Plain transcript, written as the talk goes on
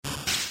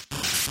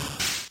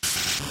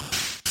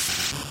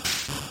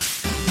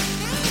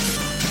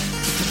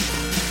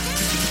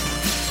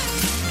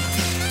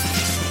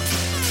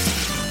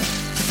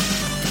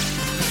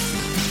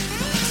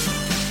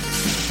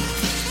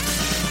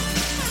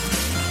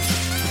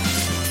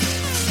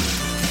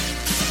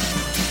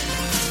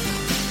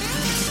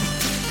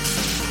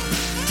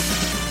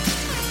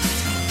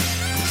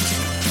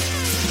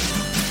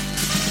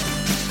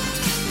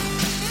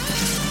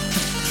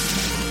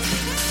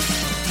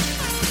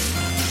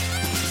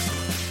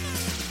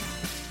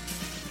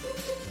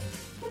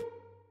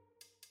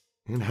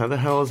And how the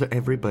hell is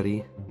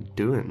everybody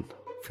doing?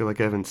 I feel like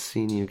I haven't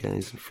seen you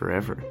guys in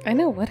forever. I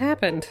know, what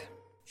happened?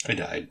 I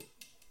died.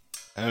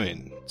 I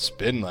mean, it's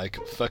been like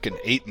fucking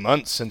 8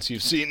 months since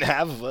you've seen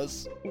half of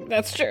us.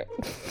 That's true.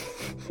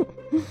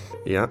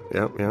 Yep.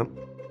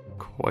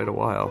 Quite a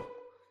while.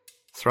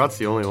 Thrott's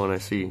the only one I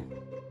see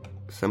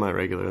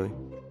semi-regularly.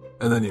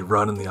 And then you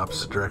run in the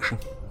opposite direction.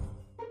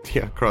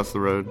 Yeah, across the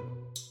road.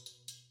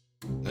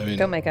 I mean,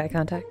 Don't make eye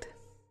contact.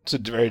 it's a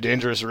very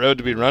dangerous road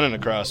to be running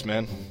across,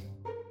 man.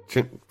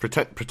 Shit,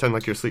 pretend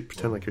like you're asleep.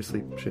 Pretend like you're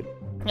asleep. Shit.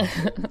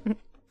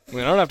 We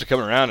don't have to come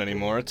around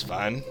anymore. It's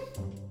fine.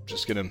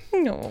 Just gonna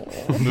No.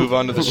 move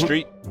onto the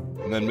street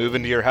and then move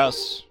into your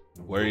house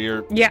where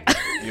Yeah.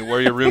 where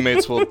your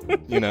roommates will,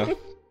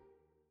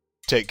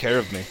 take care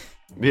of me.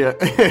 Yeah.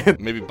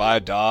 Maybe buy a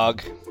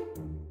dog.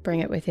 Bring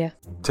it with you.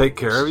 Take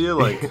care of you,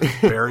 like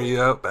bury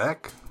you out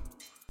back?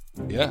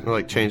 Yeah, Or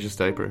like change his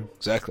diaper.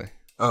 exactly.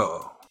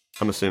 Oh.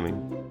 I'm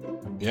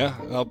assuming. Yeah,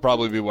 I'll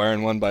probably be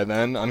wearing one by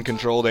then.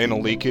 Uncontrolled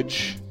anal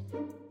leakage.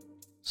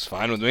 It's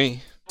fine with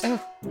me.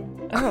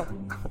 Oh.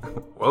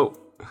 Whoa.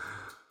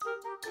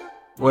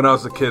 When I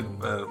was a kid,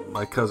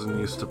 my cousin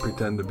used to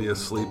pretend to be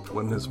asleep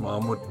when his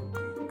mom would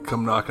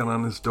come knocking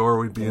on his door.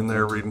 We'd be in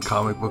there reading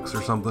comic books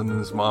or something, and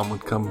his mom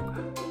would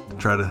come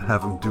try to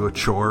have him do a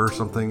chore or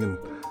something, and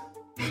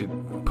she'd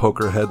poke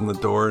her head in the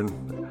door,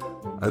 and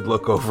I'd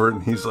look over,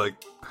 and he's like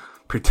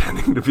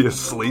pretending to be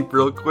asleep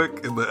real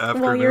quick in the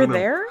afternoon. While you're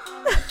there?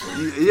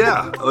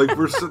 Yeah, like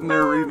we're sitting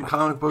there reading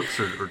comic books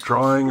or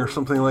drawing or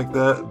something like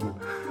that,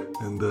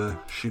 and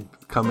she'd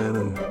come in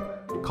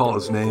and call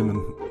his name,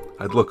 and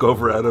I'd look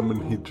over at him,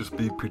 and he'd just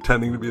be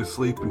pretending to be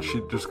asleep, and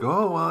she'd just go,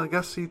 "Oh well, I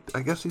guess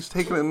he's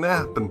taking a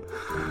nap," and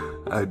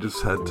I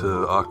just had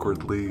to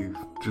awkwardly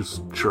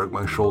just shrug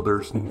my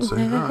shoulders and say,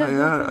 "Oh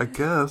yeah, I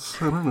guess,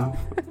 I don't know."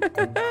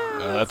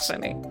 That's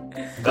funny.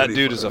 That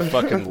dude is a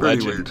fucking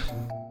Pretty legend.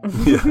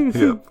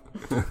 Yeah.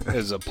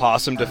 Is a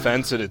possum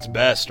defense at its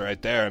best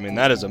right there. I mean,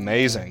 that is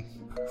amazing.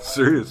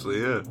 Seriously,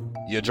 yeah.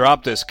 You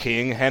drop this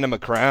king, hand him a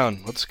crown.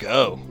 Let's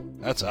go.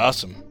 That's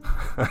awesome.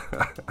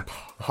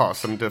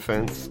 Awesome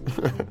defense.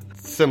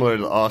 Similar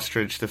to the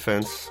ostrich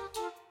defense.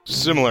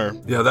 Similar.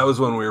 Yeah, that was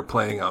when we were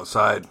playing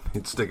outside.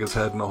 He'd stick his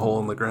head in a hole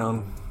in the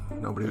ground.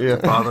 Nobody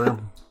would bother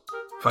him.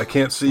 If I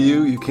can't see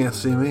you, you can't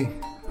see me.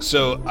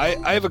 So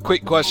I have a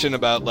quick question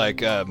about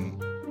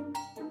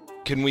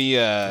can we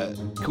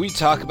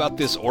talk about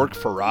this orc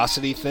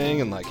ferocity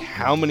thing and like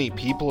how many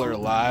people are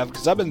alive?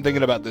 Because I've been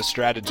thinking about this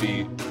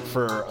strategy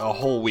for a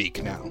whole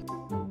week now,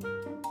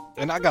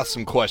 and I got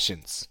some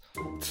questions.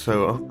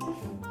 So,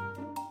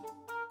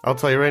 I'll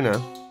tell you right now.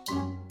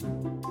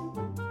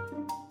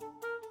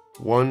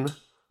 One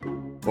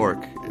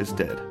orc is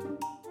dead.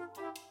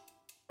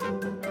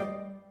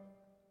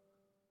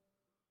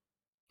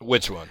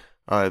 Which one?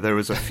 There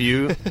was a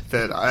few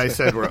that I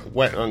said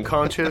went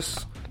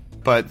unconscious,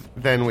 but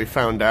then we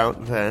found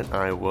out that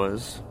I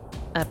was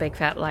A big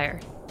fat liar.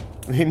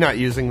 not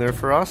using their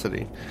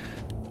ferocity.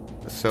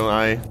 So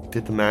I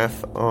did the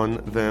math on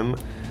them,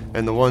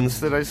 and the ones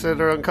that I said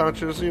are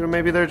unconscious,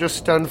 maybe they're just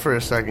stunned for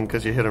a second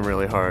because you hit them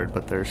really hard,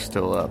 but they're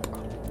still up.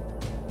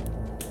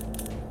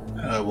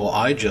 Well,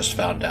 I just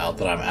found out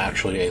that I'm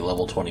actually a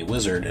level 20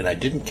 wizard, and I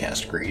didn't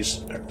cast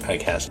Grease. I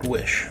cast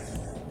Wish.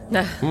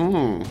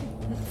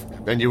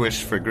 And you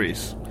wished for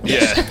Grease.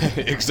 Yeah,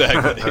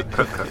 exactly.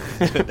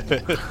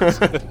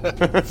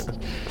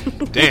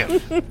 Damn.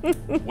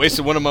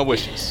 Wasted one of my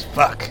wishes.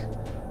 Fuck.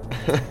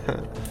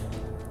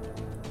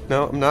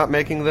 No, I'm not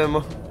making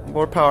them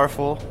more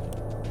powerful.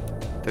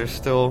 They're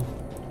still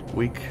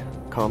weak,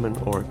 common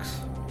orcs.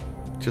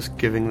 Just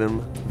giving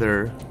them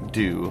their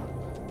due.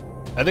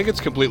 I think it's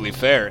completely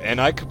fair, and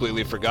I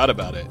completely forgot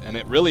about it. And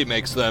it really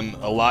makes them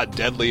a lot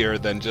deadlier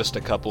than just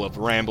a couple of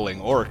rambling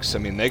orcs. I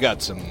mean, they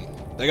got some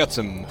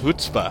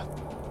chutzpah.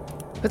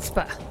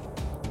 Chutzpah.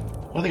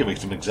 I think it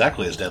makes them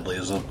exactly as deadly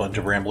as a bunch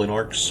of rambling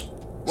orcs.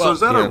 So is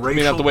that a racial I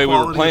mean, not the way we were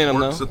quality playing of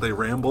them, orcs though. that they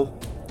ramble?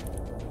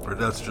 Or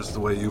that's just the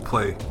way you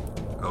play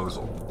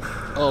Ozel?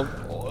 Oh,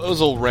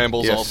 those old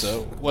rambles Yes.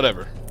 also.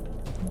 Whatever.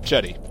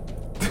 Chetty.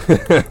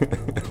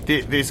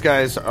 These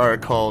guys are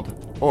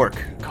called orc,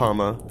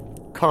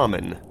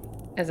 common.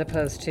 As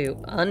opposed to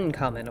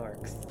uncommon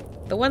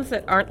orcs. The ones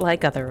that aren't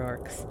like other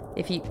orcs.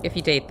 If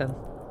you date them.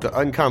 The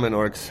uncommon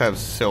orcs have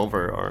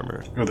silver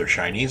armor. Oh, they're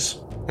shinies?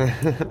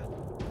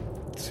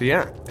 So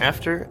yeah,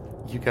 after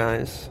you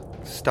guys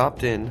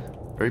stopped in,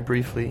 very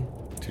briefly,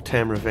 to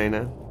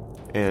Tamravena,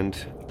 and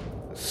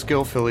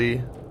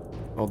skillfully,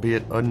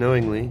 albeit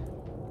unknowingly,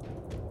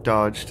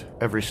 dodged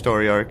every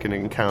story arc and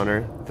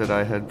encounter that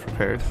I had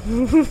prepared.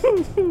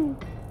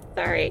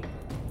 Sorry.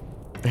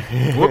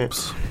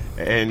 Whoops.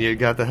 And you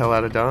got the hell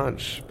out of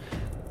Dodge.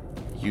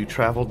 You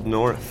traveled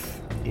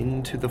north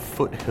into the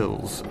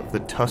foothills of the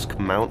Tusk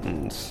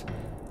Mountains.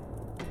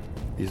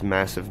 These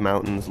massive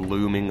mountains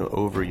looming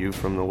over you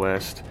from the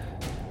west.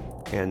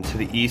 And to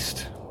the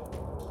east,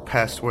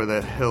 past where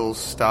the hills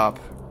stop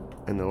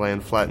and the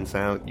land flattens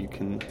out, you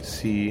can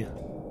see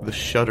the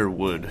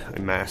Shudderwood,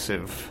 a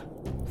massive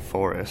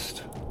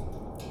forest.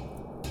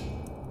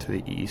 To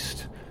to the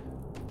east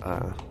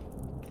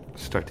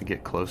start to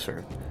get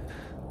closer.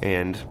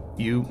 And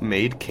you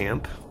made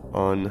camp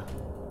on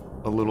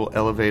a little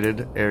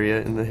elevated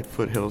area in the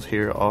foothills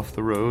here off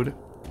the road.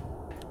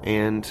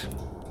 And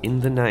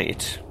in the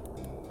night,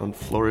 on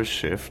Flora's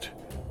shift,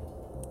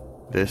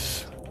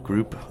 this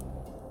group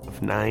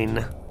of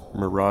 9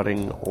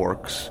 marauding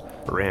orcs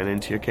ran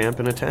into your camp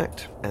and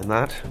attacked. And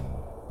that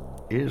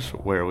is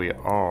where we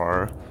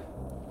are.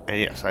 And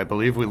yes, I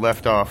believe we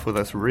left off with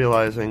us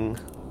realizing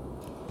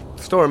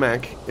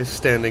Stormak is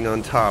standing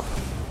on top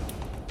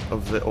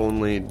of the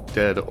only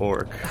dead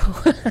orc.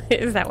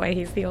 Is that why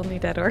he's the only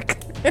dead orc?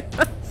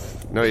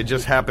 No, he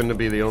just happened to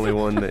be the only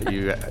one that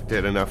you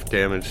did enough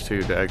damage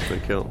to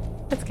actually kill.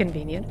 That's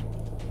convenient.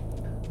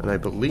 And I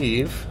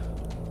believe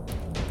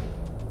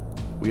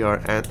we are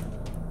at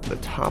the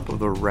top of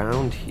the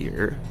round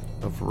here,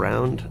 of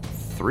round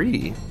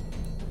 3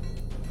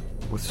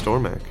 with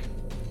Stormak.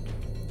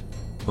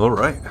 All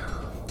right.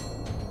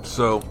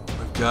 So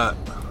I've got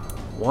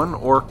one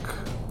orc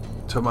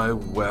to my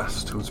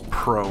west who's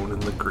prone in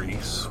the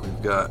grease.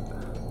 We've got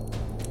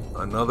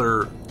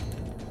another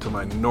to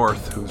my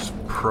north who's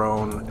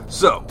prone.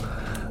 So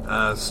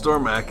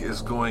Stormak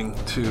is going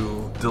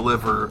to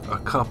deliver a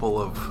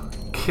couple of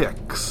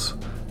kicks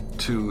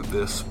to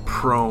this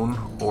prone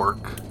orc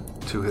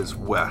to his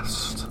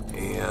west.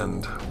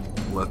 And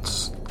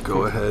let's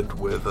go ahead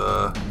with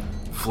a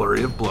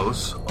flurry of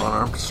blows,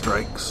 unarmed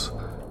strikes.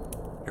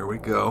 Here we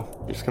go.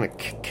 You're just gonna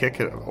kick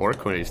an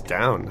orc when he's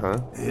down, huh?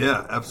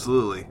 Yeah,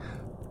 absolutely.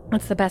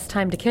 What's the best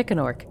time to kick an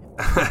orc?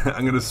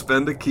 I'm going to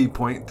spend a key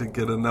point to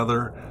get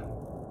another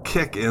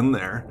kick in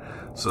there.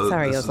 So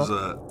Sorry, this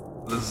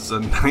is a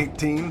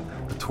 19,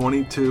 a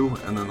 22,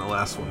 and then the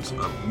last one's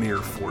a mere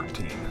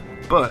 14.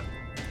 But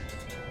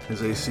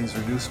his AC is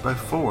reduced by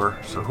 4,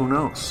 so who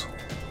knows?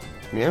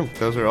 Yeah,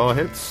 those are all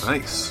hits.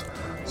 Nice.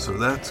 So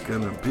that's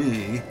going to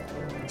be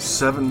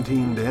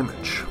 17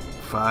 damage.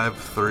 5,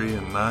 3,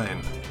 and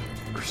 9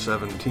 for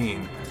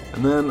 17.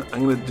 And then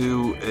I'm going to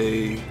do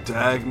a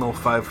diagonal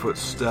 5-foot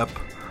step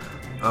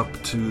up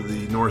to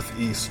the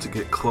northeast to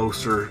get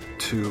closer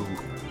to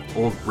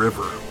Old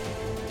River.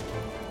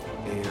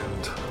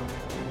 And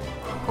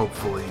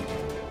hopefully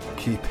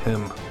keep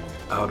him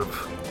out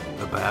of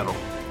the battle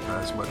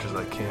as much as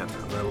I can.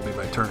 And that'll be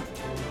my turn.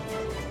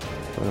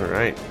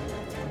 Alright.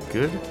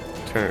 Good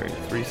turn.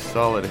 3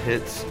 solid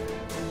hits.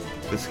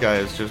 This guy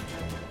is just...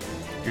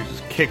 You're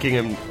just kicking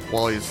him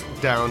while he's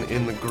down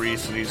in the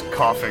grease and he's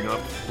coughing up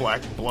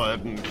black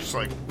blood and just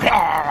like...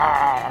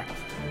 Argh!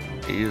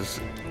 He's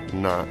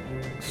not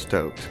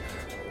stoked.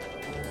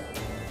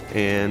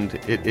 And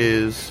it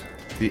is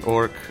the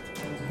orc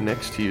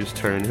next to you's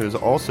turn who's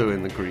also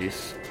in the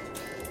grease.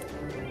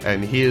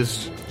 And he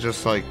has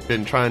just like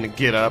been trying to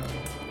get up,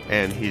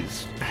 and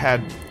he's had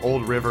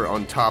Old River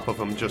on top of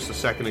him just a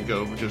second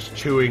ago, just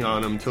chewing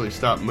on him until he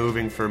stopped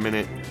moving for a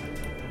minute.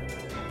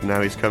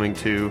 Now he's coming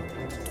to...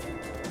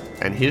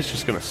 And he's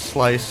just going to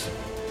slice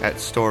at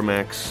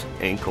Stormak's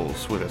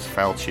ankles with his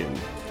falchion.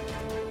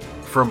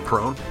 From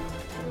prone?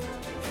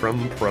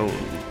 From prone.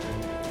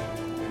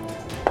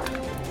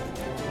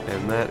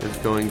 And that is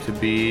going to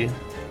be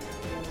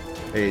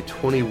a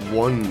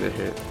 21 to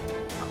hit.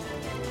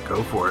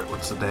 Go for it.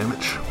 What's the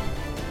damage?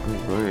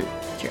 Alright.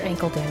 It's your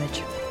ankle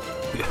damage.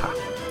 Yeah.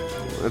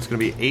 That's going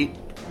to be 8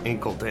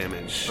 ankle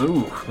damage.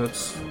 Ooh,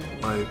 that's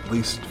my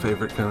least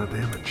favorite kind of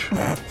damage.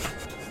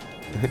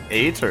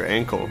 8 or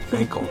ankle?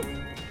 Ankle.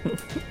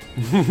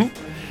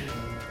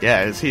 Yeah,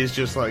 as he's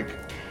just like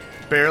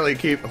barely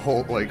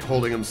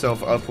holding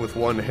himself up with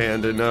one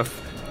hand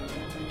enough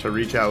to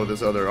reach out with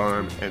his other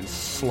arm and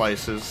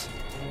slices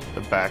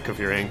the back of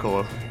your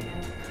ankle.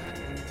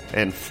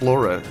 And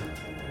Flora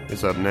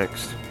is up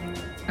next.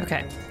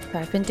 Okay, so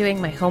I've been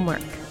doing my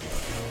homework.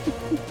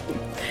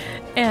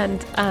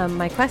 And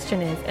my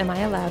question is, am I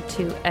allowed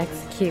to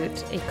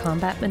execute a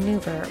combat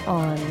maneuver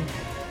on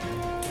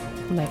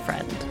my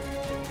friend?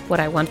 What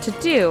I want to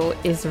do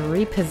is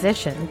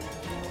reposition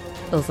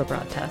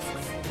Ilzabrod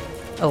tusks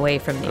away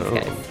from these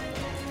guys.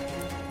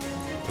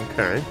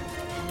 Okay.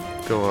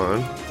 Go on.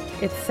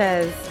 It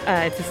says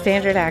it's a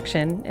standard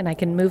action, and I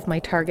can move my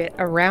target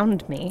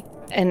around me.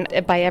 And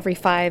by every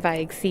 5 I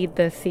exceed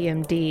the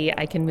CMD,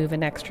 I can move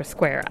an extra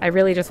square. I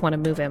really just want to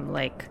move him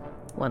like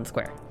 1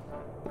 square.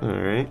 All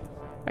right.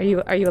 Are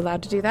you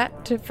allowed to do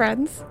that to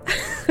friends?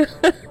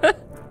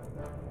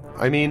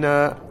 I mean,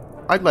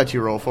 I'd let you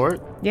roll for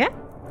it. Yeah?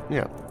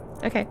 Yeah.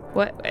 Okay.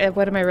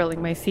 What am I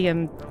rolling? My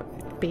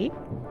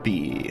CMB?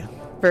 B.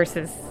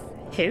 Versus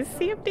his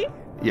CMD?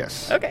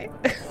 Yes. Okay.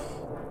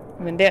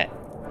 I'm gonna do it.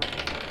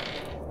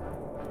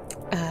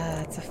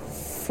 It's a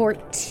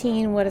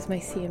 14. What is my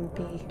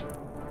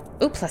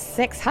CMB? Ooh, plus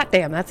 6. Hot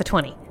damn, that's a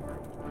 20.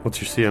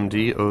 What's your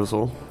CMD,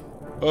 Ozil?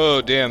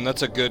 Oh, damn,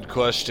 that's a good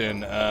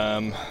question.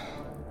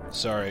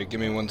 Sorry, give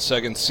me 1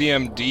 second.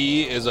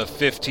 CMD is a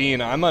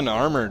 15. I'm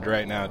unarmored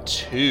right now,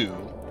 too.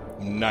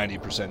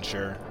 90%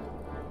 sure.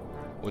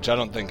 Which I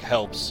don't think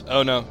helps.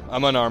 Oh, no,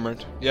 I'm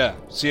unarmored. Yeah,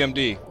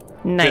 CMD.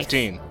 Nice.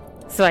 15.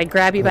 So I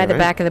grab you by the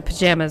Alright. back of the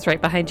pajamas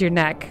right behind your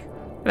neck,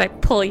 And I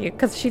pull you,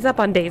 because she's up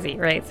on Daisy,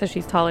 right? So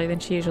she's taller than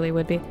she usually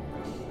would be.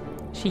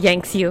 She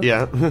yanks you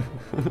Yeah.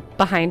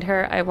 behind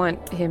her. I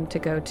want him to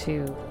go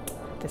to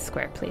the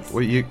square, please.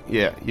 Well, you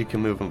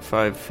can move him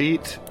 5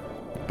 feet.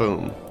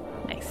 Boom.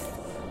 Nice.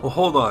 Well,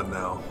 hold on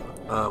now.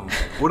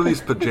 What do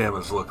these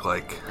pajamas look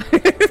like?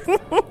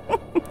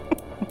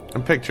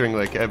 I'm picturing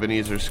like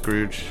Ebenezer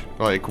Scrooge,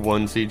 like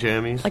onesie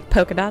jammies. Like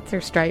polka dots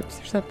or stripes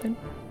or something.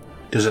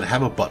 Does it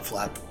have a butt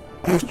flap?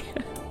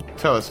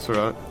 Tell us,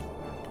 Sarah.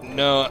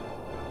 No,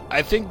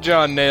 I think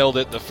John nailed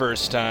it the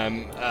first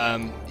time.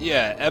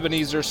 Yeah,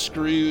 Ebenezer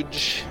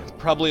Scrooge,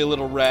 probably a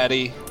little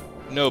ratty.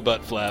 No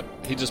butt flap.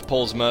 He just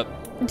pulls him up.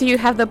 Do you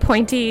have the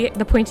pointy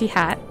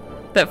hat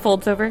that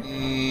folds over?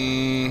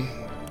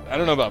 I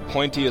don't know about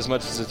pointy as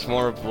much as it's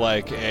more of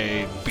like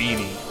a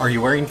beanie. Are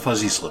you wearing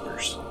fuzzy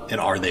slippers? And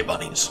are they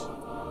bunnies?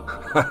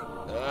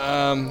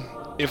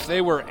 If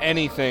they were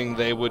anything,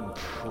 they would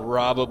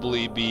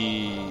probably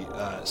be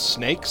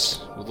snakes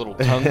with little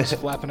tongues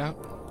flapping out.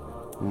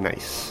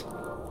 Nice.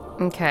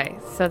 Okay,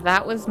 so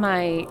that was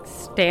my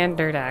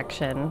standard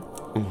action.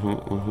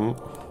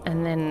 Mm-hmm.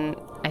 And then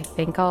I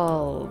think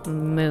I'll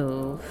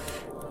move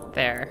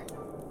there.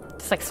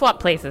 Just like swap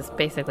places,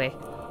 basically,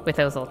 with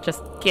Ozil.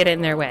 Just get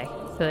in their way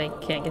so they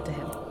can't get to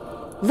him.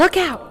 Look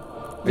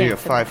out! You Yeah, a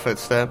 5-foot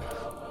step?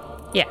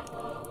 Yeah.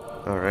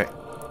 All right.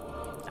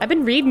 I've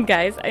been reading,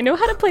 guys. I know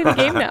how to play the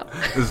game now.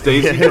 Does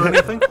Daisy do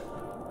anything?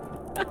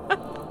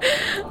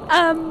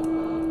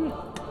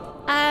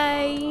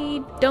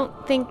 I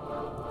don't think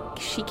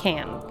she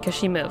can, because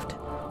she moved.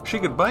 She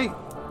could bite.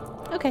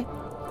 Okay.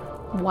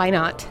 Why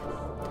not?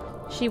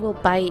 She will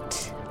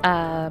bite,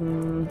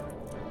 the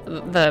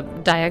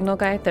diagonal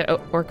guy, the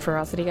orc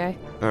ferocity guy.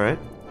 All right.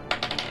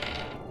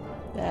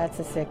 That's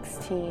a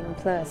 16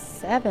 plus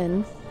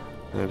 7.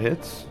 That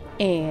hits.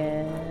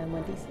 And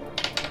 1d6.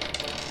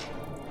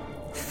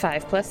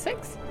 5 plus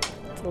 6.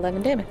 It's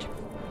 11 damage.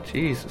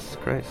 Jesus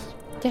Christ.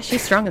 Yeah,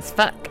 she's strong as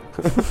fuck.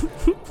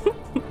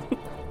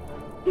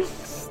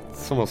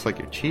 It's almost like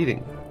you're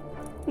cheating.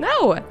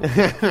 No!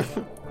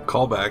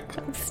 Call back.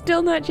 I'm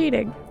still not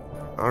cheating.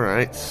 All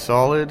right.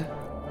 Solid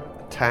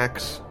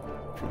attacks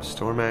from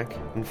Stormak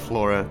and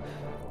Flora.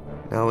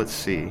 Now let's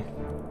see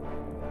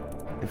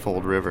if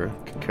Old River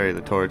can carry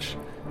the torch.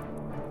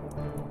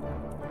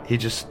 He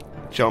just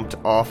jumped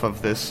off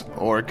of this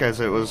orc as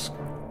it was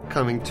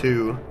coming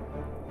to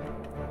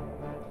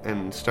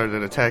and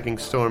started attacking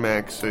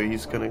Stormak, so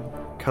he's gonna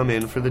come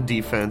in for the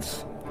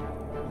defense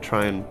and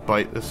try and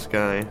bite this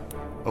guy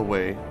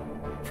away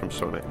from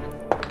Stormak.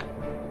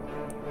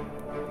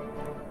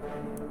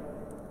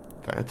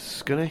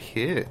 That's gonna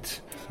hit.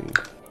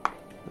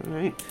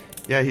 Alright.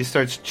 Yeah, he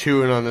starts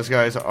chewing on this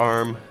guy's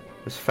arm.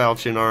 His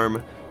falchion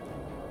arm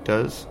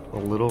does a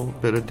little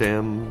bit of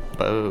damn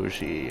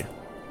bogie.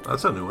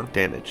 That's a new one.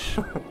 Damage.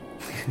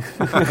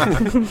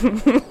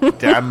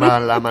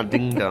 Damma lama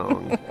ding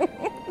dong.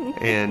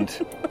 And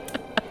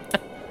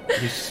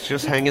he's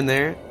just hanging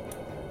there,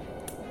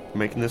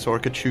 making this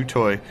orc a chew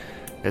toy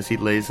as he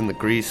lays in the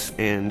grease,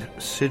 and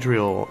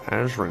Sidriel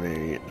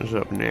Azrene is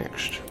up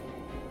next.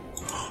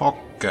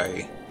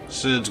 Okay.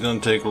 Sid's gonna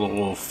take a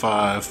little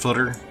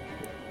 5-footer.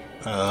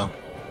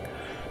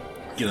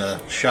 Get a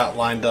shot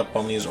lined up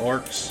on these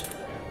orcs.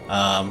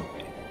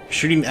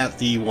 Shooting at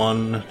the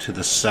one to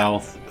the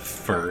south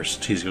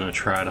first. He's gonna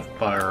try to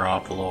fire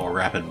off a little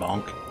rapid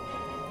bonk.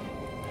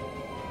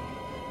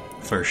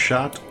 First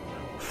shot.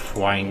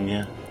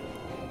 Fwang.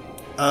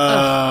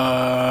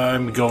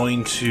 I'm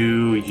going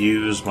to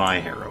use my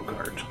hero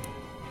card.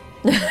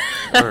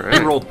 He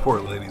rolled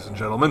poor, ladies and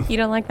gentlemen. You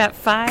don't like that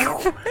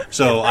 5?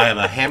 So I have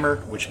a hammer,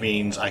 which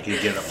means I can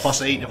get a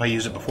 +8 if I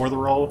use it before the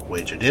roll,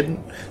 which I didn't.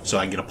 So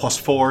I can get a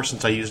 +4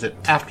 since I used it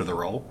after the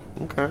roll.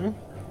 Okay.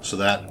 So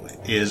that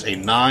is a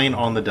 9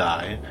 on the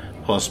die,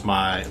 plus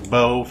my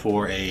bow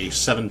for a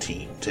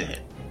 17 to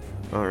hit.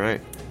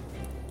 Alright.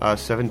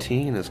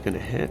 17 is gonna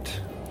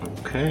hit.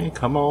 Okay,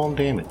 come on,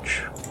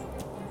 damage.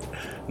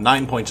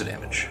 9 points of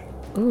damage.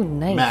 Ooh,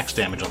 nice. Max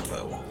damage on the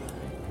bow.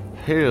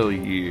 Hell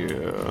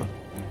yeah.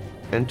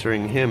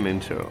 Entering him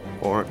into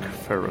Orc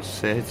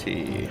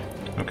Ferocity.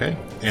 Okay,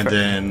 and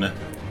then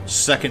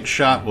second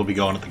shot will be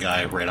going at the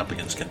guy right up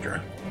against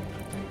Kendra.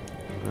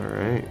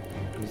 Alright.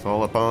 It's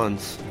all up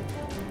ons.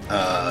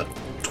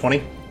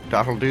 20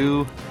 That'll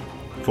do.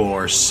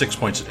 for 6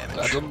 points of damage.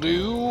 That'll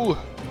do.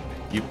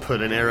 You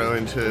put an arrow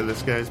into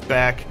this guy's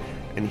back,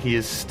 and he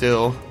is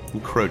still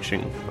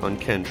encroaching on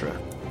Kendra.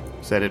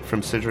 Is that it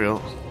from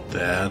Sidriel?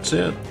 That's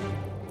it.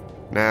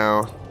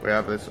 Now, we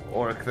have this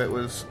orc that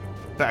was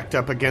backed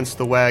up against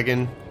the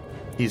wagon.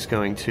 He's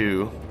going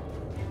to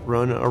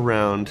run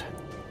around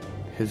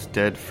his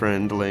dead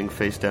friend laying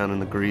face down in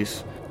the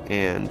grease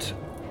and...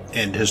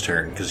 End his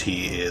turn, because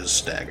he is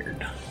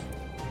staggered.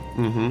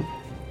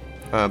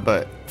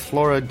 but,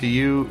 Flora, do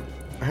you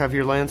have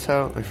your lance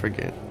out? I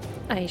forget.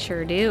 I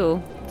sure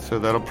do. So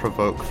that'll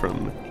provoke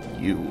from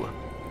you.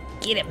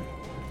 Get him.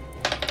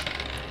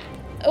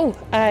 Oh,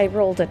 I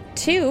rolled a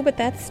 2, but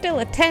that's still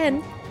a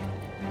 10.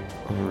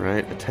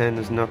 Alright, a 10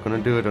 is not going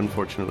to do it,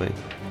 unfortunately.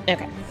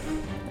 Okay,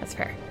 that's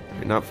fair.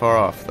 You're not far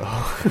off,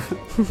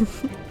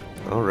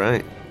 though. All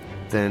right.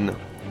 Then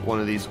one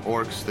of these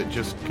orcs that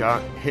just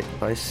got hit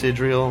by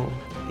Sidriel,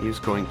 he's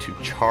going to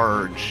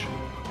charge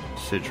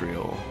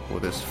Sidriel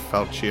with his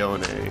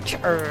falchione.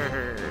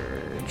 Charge.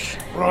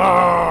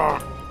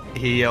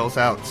 He yells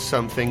out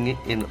something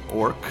in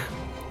orc.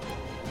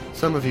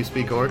 Some of you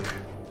speak orc.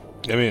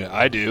 I mean,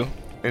 I do.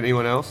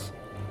 Anyone else?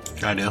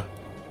 I do.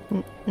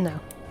 No.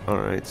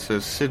 Alright, so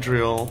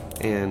Sidriel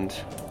and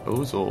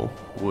Ozil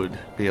would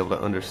be able to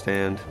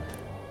understand.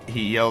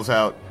 He yells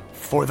out,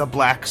 "For the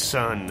Black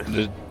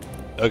Sun!"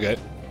 Okay.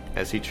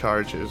 as he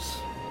charges.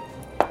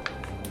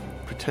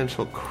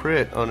 Potential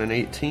crit on an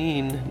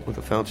 18 with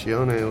a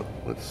falchione.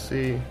 Let's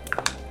see.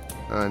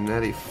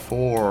 Natty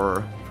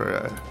 4 for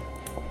a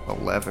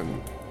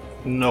 11.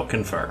 No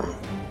confirm.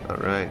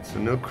 Alright, so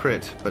no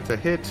crit, but a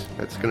hit,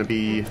 that's going to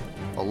be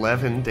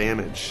 11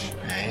 damage.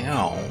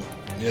 Ow.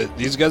 Yeah,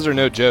 these guys are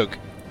no joke,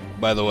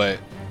 by the way.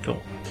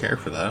 Don't care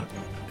for that.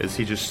 As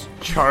he just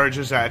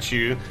charges at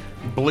you,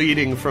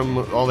 bleeding from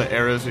all the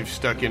arrows you've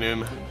stuck in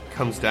him,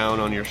 comes down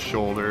on your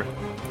shoulder,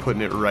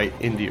 putting it right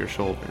into your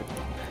shoulder.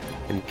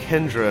 And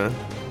Kendra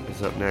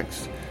is up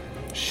next.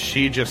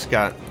 She just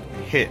got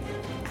hit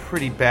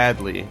pretty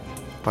badly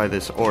by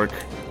this orc.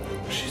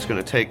 She's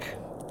going to take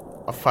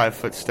a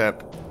 5-foot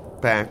step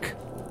back,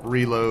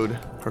 reload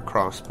her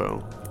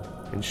crossbow,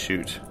 and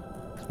shoot.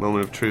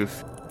 Moment of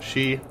truth.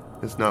 She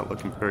is not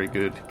looking very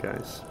good,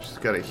 guys. She's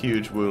got a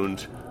huge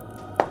wound.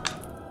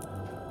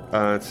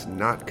 It's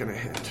not gonna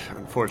hit.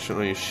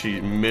 Unfortunately, she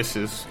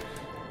misses.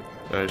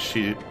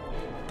 She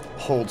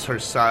holds her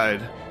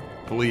side,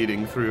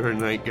 bleeding through her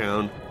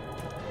nightgown.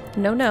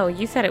 No,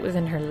 you said it was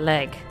in her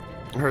leg.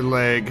 Her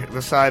leg,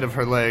 the side of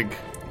her leg.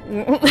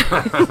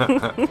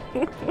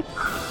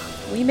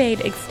 We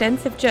made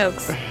extensive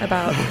jokes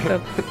about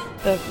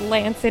the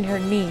lance in her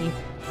knee,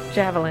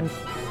 javelin.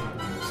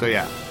 So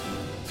yeah,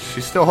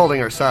 she's still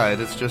holding her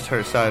side. It's just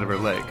her side of her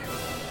leg.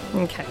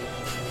 Okay.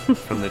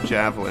 From the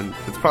javelin.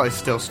 It's probably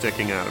still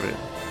sticking out of it.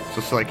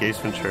 Just like Ace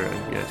Ventura,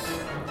 yes.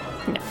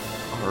 No.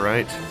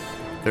 Alright.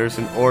 There's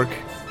an orc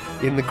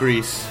in the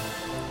grease.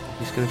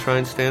 He's gonna try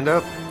and stand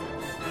up.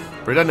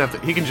 Or he doesn't have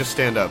to. He can just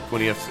stand up.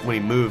 When he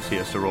moves, he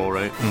has to roll,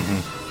 right?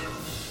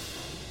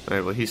 Mm-hmm.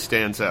 Alright, well, he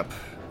stands up.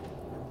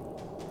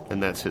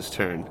 And that's his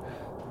turn.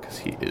 Because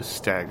he is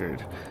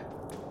staggered.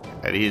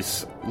 And he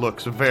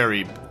looks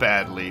very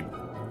badly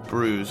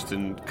bruised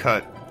and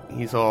cut.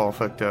 He's all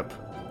fucked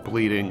up,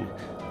 bleeding.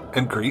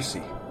 And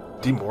greasy.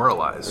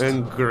 Demoralized.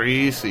 And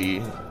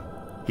greasy.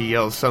 He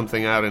yells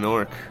something out in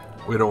orc.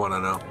 We don't want to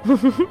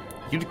know.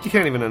 You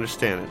can't even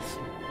understand it.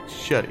 It's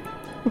shutty.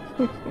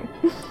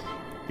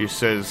 He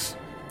says,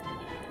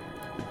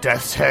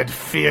 "Death's head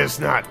fears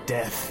not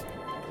death."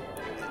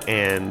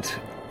 And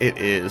it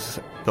is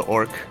the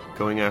orc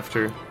going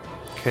after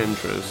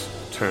Kendra's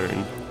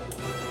turn.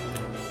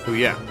 Who,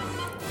 yeah,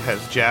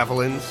 has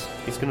javelins.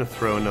 He's going to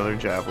throw another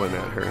javelin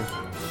at her.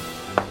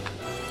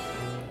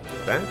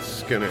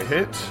 That's going to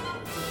hit.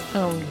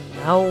 Oh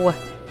no.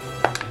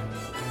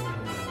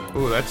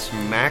 Ooh, that's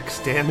max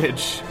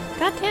damage.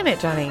 God damn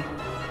it, Johnny.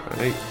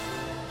 Alright.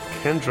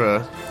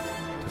 Kendra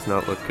does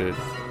not look good.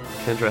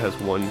 Kendra has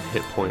 1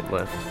 hit point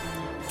left.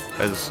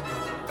 As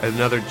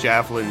another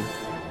javelin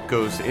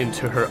goes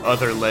into her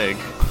other leg.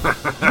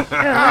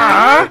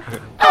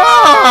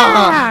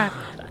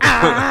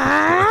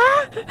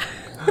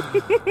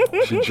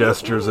 She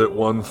gestures at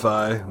one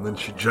thigh, and then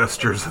she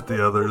gestures at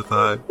the other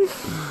thigh.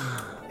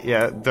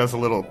 Yeah, it does a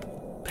little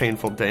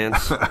painful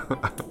dance.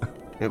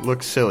 It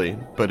looks silly,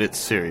 but it's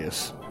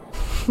serious.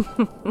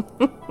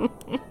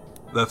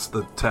 That's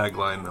the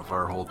tagline of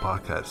our whole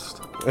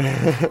podcast.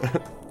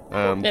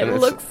 It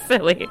looks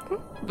silly,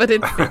 but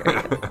it's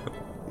serious.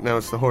 Now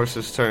it's the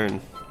horse's turn.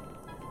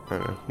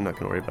 I'm not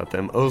going to worry about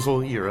them.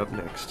 Ozil, you're up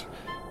next.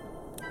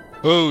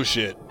 Oh,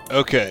 shit.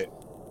 Okay.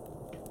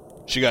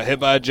 She got hit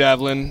by a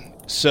javelin,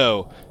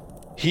 so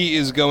he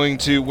is going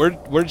to... Where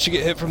did she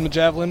get hit from the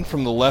javelin?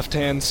 From the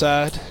left-hand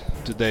side?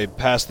 Did they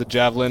pass the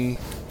javelin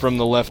from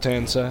the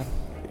left-hand side?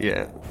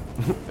 Yeah.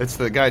 It's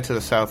the guy to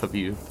the south of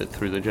you that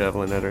threw the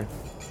javelin at her.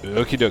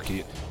 Okie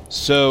dokie.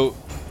 So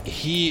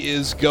he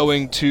is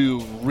going to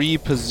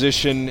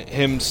reposition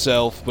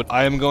himself, but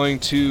I am going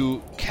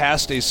to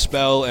cast a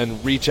spell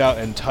and reach out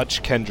and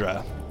touch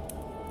Kendra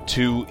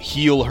to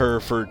heal her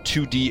for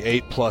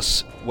 2d8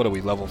 plus... What are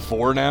we, level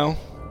 4 now?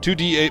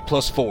 2d8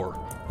 plus 4.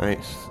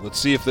 Nice. Let's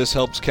see if this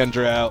helps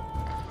Kendra out.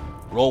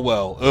 Roll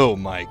well. Oh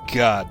my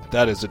god,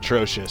 that is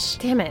atrocious.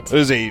 Damn it. It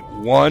is a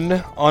 1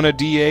 on a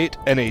d8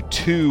 and a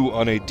 2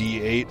 on a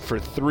d8 for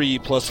 3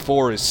 plus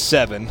 4 is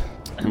 7.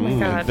 Oh my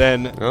god.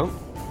 Then Oh,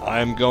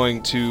 I'm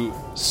going to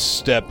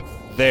step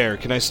there.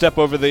 Can I step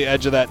over the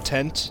edge of that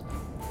tent?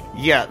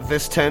 yeah,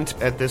 this tent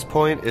at this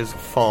point is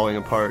falling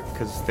apart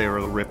because they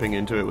were ripping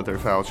into it with their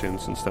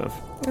falchions and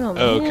stuff. Oh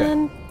Okay.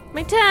 man.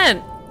 My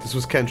tent. This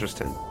was Kendra's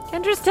tent.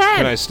 Kendra's tent.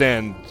 Can I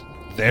stand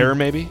there,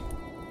 maybe?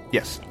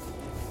 Yes.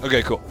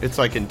 Okay, cool. It's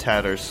like in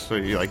tatters, so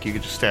you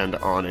could just stand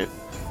on it.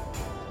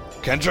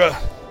 Kendra,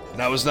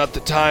 now is not the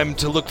time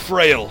to look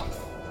frail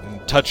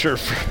and touch her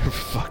for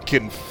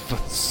fucking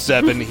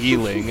 7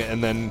 healing,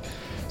 and then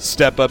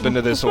step up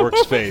into this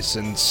orc's face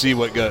and see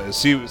what goes.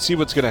 See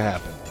what's gonna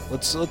happen.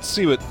 Let's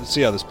see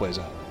how this plays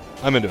out.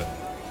 I'm into it.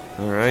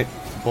 All right,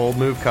 bold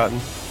move, Cotton.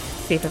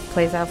 See if it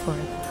plays out for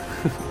him.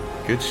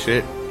 Good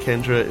shit.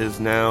 Kendra is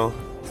now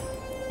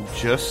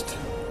just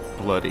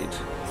bloodied.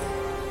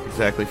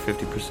 Exactly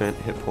 50%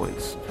 hit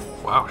points.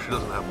 Wow, she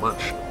doesn't have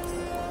much.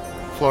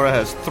 Flora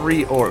has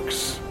 3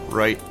 orcs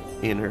right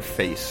in her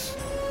face.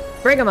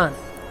 Bring him on.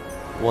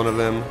 One of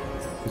them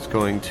is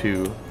going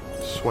to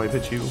swipe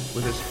at you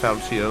with his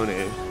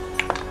falcione.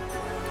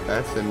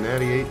 That's a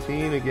natty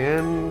 18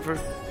 again for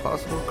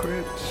possible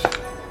crit.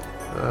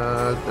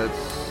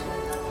 That's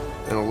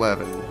an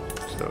 11.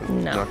 So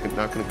No. not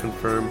going to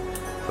confirm,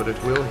 but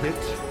it will hit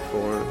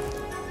for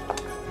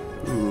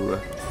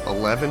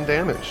 11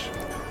 damage.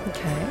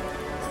 Okay.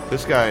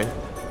 This guy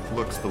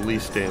looks the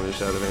least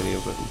damaged out of any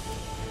of them.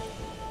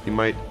 You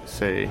might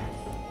say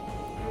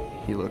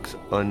he looks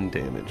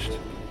undamaged.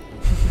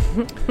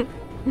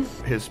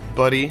 His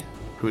buddy,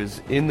 who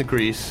is in the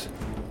grease,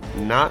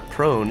 not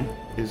prone,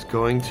 is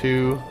going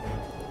to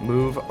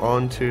move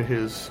on to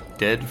his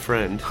dead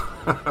friend.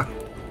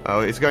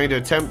 Oh, he's going to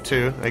attempt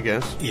to, I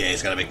guess. Yeah,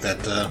 he's got to make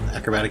that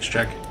acrobatics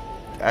check.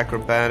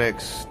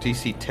 Acrobatics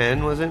DC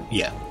 10, was it?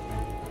 Yeah.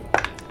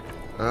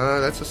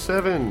 That's a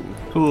 7.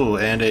 Cool,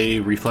 and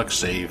a reflex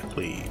save,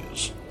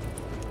 please.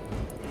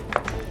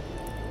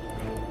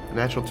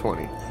 Natural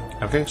 20.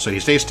 Okay, so he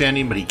stays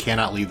standing, but he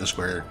cannot leave the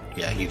square.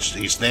 Yeah,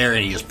 he's there,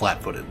 and he is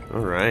flat-footed. All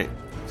right.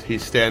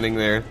 He's standing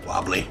there,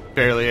 Wobbly.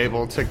 barely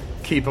able to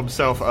keep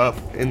himself up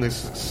in this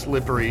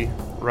slippery,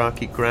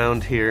 rocky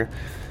ground here.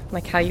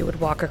 Like how you would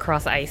walk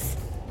across ice,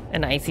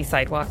 an icy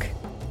sidewalk.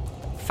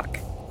 Fuck,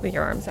 with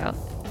your arms out.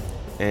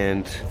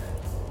 And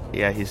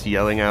yeah, he's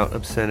yelling out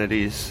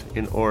obscenities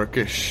in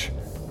Orcish.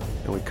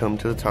 And we come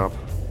to the top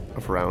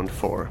of round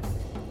 4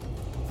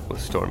 with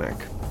Stormak.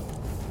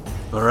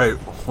 All right,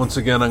 once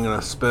again, I'm going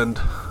to spend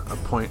a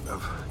point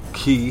of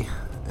key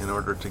in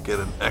order to get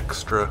an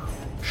extra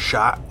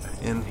shot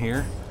in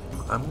here.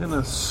 I'm going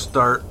to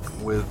start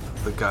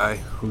with the guy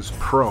who's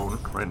prone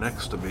right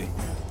next to me.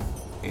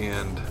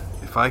 And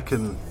if I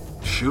can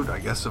shoot, I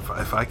guess if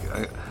I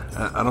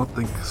don't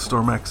think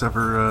Stormak's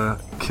ever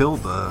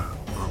killed a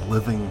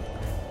living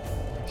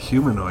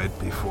humanoid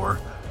before.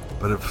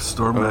 But if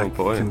Stormak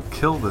can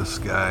kill this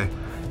guy,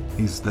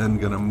 he's then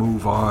going to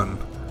move on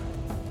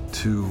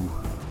to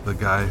the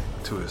guy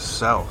to his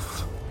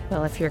south.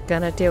 Well, if you're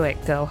gonna do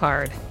it, go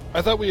hard.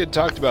 I thought we had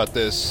talked about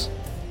this,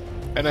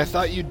 and I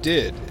thought you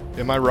did.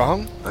 Am I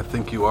wrong? I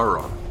think you are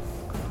wrong.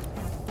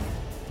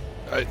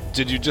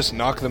 Did you just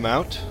knock them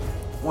out?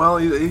 Well,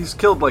 he's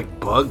killed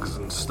like bugs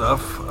and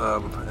stuff,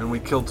 and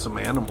we killed some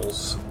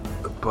animals,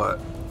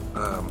 but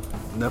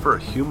never a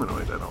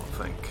humanoid, I don't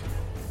think.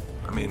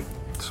 I mean,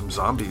 some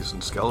zombies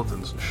and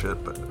skeletons and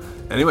shit, but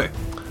anyway.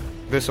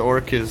 This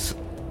orc is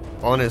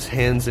on his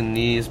hands and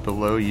knees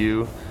below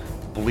you,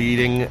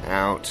 bleeding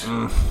out,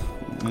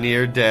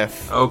 near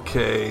death.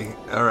 Okay,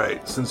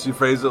 alright, since you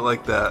phrase it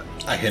like that,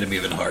 I hit him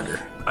even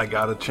harder. I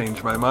gotta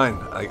change my mind.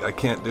 I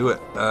can't do it.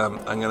 I'm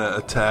gonna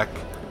attack.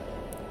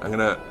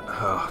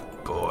 Oh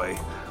boy.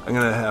 I'm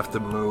gonna have to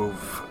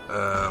move.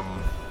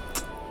 I'm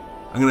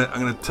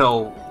gonna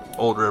tell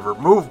Old River,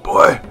 move,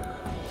 boy,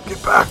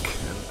 get back.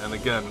 And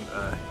again,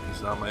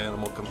 he's not my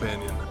animal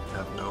companion. I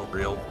have no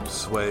real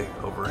sway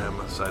over him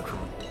aside from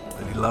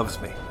that he loves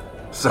me.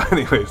 So,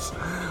 anyways,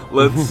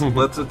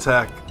 let's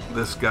attack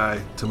this guy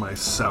to my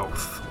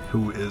south,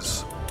 who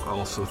is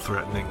also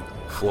threatening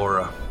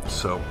Flora.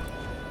 So,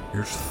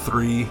 here's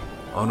 3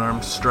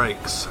 unarmed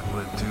strikes. I'm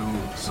gonna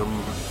do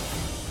some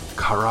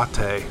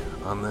karate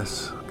on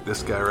this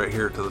guy right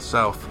here to the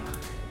south.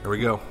 There we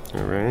go.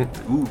 All right.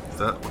 Ooh,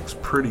 that looks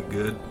pretty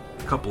good.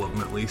 A couple of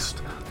them at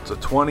least. It's a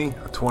 20,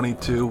 a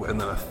 22, and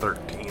then a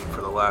 13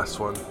 for the last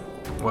one.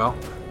 Well,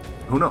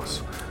 who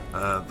knows?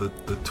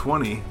 The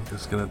 20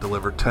 is going to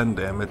deliver 10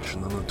 damage,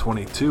 and then the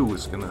 22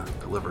 is going to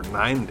deliver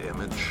 9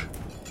 damage.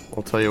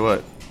 I'll tell you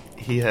what.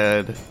 He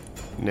had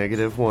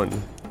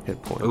 -1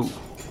 hit points. Ooh.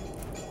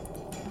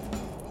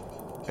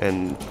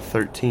 And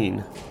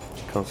 13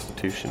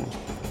 constitution.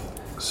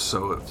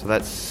 So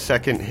that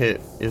second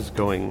hit is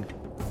going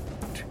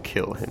to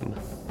kill him.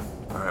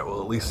 Alright,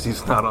 well at least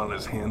he's not on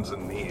his hands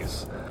and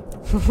knees.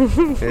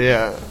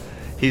 Yeah.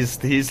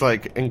 He's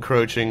like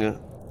encroaching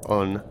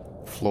on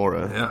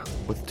Flora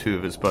with 2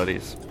 of his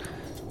buddies.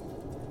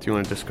 Do you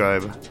want to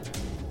describe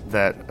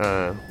that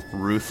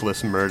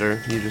ruthless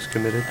murder you just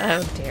committed?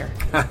 Oh dear.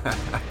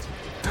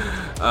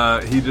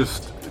 He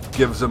just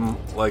gives him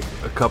like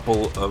a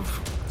couple of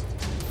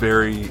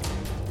very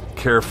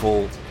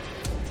careful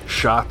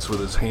shots with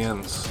his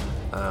hands,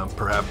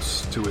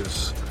 perhaps to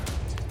his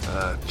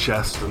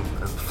chest and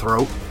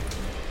throat,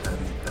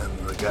 and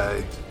the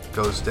guy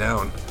goes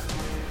down.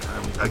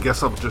 I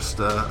guess I just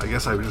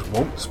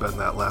won't spend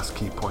that last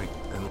key point.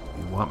 And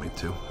you want me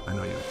to? I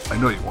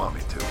know you want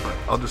me to, but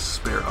I'll just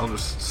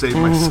save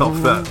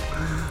myself that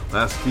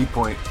last key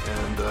point,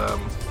 and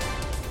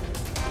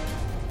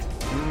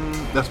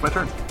that's my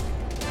turn.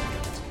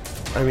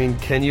 I mean,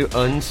 can you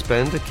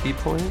unspend a key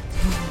point?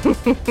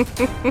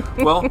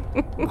 Well,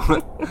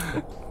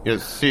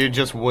 Yes, so you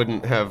just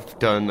wouldn't have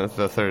done the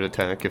third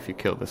attack if you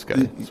kill this guy.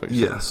 That's what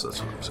you're saying. yes,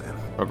 that's what I'm saying.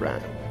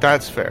 Alright.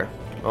 That's fair.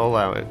 I'll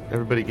allow it.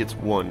 Everybody gets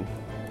one.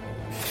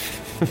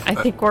 I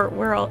think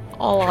we're all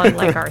on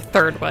like our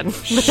third one.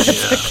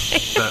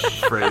 That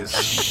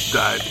phrase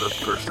died the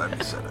first time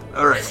you said it.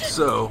 All right,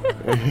 so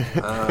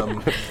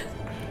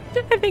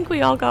I think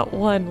we all got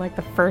one like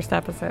the first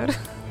episode.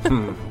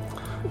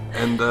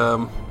 and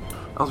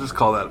I'll just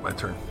call that my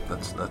turn.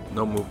 That's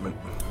no movement.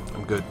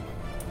 I'm good.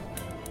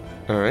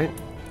 Alright.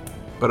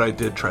 But I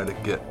did try to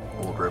get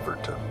Old River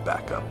to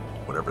back up,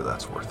 whatever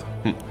that's worth.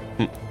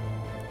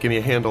 Give me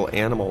a handle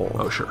animal.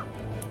 Oh, sure.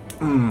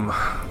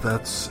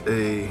 That's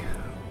a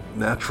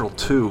natural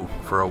 2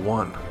 for a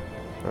 1.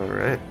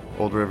 Alright.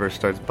 Old River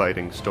starts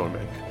biting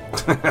Stormic.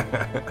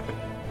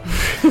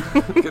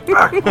 Get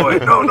back, boy!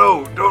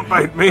 No, don't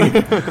bite me!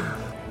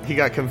 He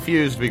got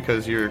confused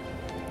because you're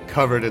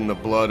covered in the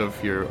blood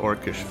of your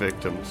orcish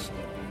victims.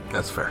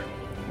 That's fair.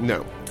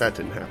 No, that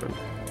didn't happen.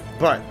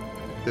 But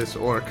this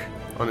orc,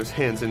 on his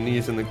hands and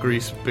knees in the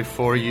grease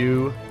before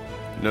you,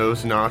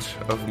 knows not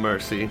of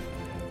mercy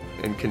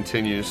and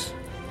continues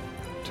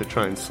to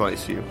try and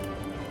slice you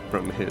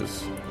from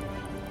his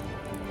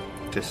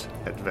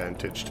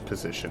disadvantaged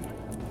position.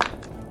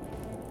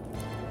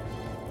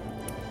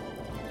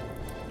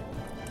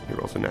 He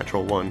rolls a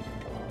natural 1.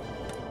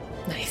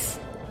 Nice.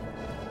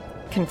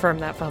 Confirm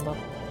that fumble.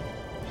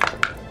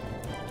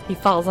 He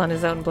falls on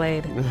his own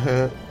blade.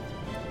 And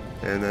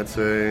that's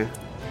a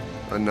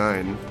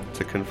 9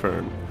 to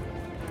confirm.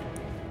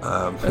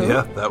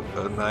 Yeah,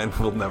 that 9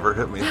 will never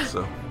hit me,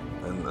 so...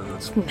 And then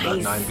that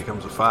Nice. 9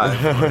 becomes a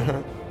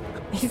 5.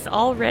 He's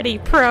already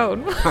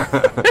prone.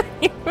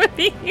 What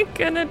are you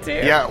gonna do?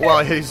 Yeah,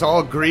 well, he's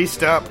all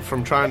greased up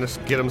from trying to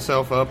get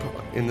himself up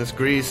in this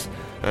grease.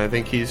 And I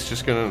think he's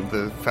just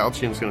the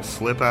falchion's gonna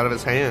slip out of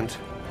his hand.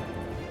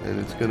 And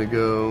it's gonna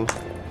go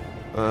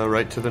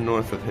right to the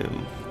north of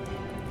him.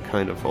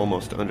 Kind of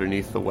almost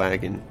underneath the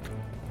wagon.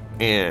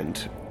 And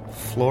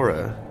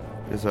Flora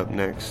is up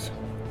next.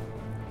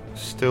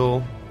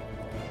 Still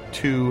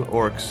 2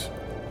 orcs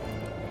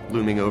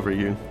looming over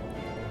you.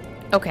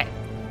 Okay.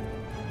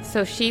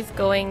 So she's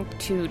going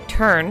to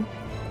turn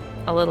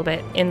a little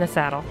bit in the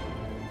saddle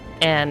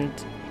and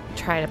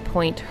try to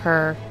point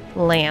her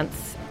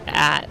lance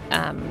at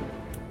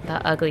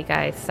the ugly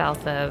guy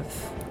south of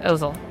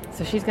Ozel.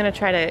 So she's going to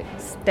try to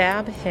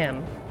stab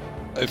him.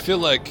 I feel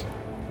like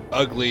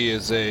ugly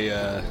is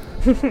a...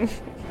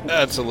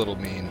 that's a little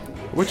mean.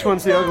 Which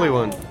one's the ugly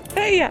one?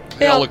 Yeah.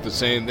 They all look the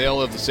same. They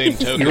all have the same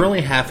token. You're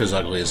only half as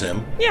ugly as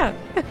him. Yeah.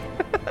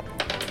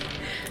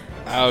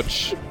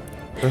 Ouch.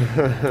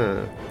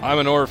 I'm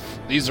an orf.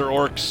 These are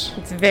orcs.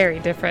 It's very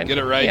different. Get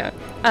it right. Yeah.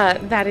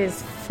 That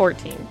is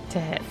 14 to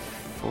hit.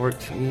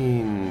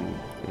 14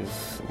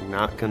 is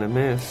not gonna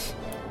miss.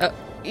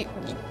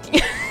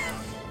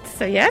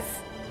 So yes?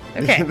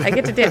 Okay, I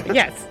get to do it.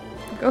 Yes.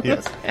 Go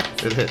Yes,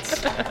 it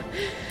hits.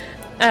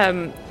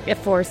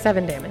 For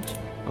 7 damage.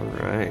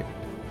 Alright.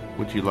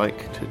 Would you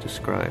like to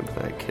describe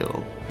that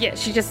kill? Yeah,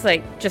 she just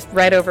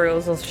right over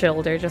Ozel's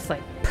shoulder, just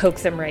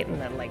pokes him right in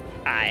the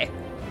eye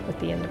with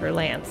the end of her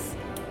lance.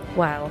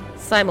 While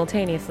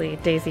simultaneously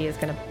Daisy is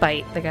gonna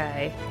bite the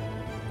guy,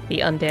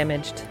 the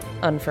undamaged,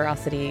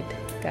 unferocity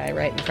guy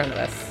right in front of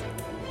us.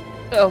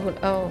 Oh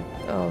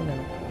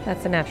no.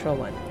 That's a natural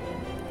 1.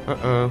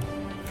 Uh-oh.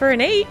 For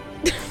an 8.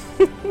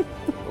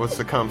 What's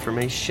the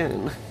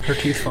confirmation? Her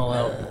teeth fall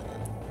out.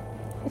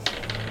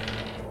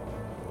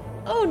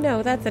 Oh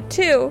no, that's a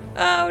 2.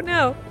 Oh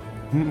no.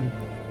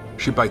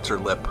 She bites her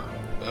lip.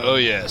 Oh,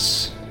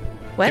 yes.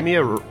 What? Give me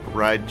a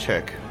ride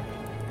check,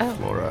 Oh.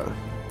 Flora.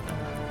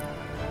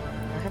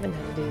 I haven't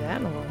had to do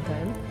that in a long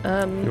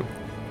time. Yep.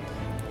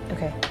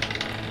 Okay.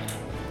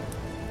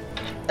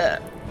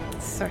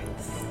 Sorry,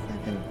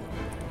 7.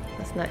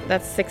 That's not.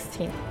 That's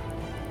 16.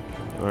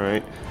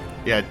 Alright.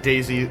 Yeah,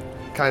 Daisy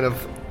kind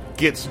of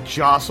gets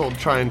jostled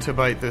trying to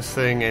bite this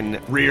thing and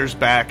rears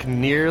back,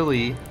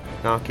 nearly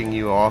knocking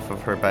you off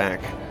of her back.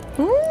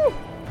 Ooh.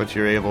 But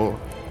you're able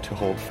to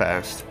hold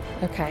fast.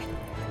 Okay.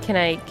 Can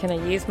I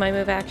use my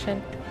move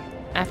action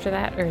after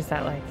that, or is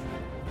that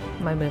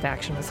my move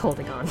action was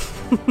holding on?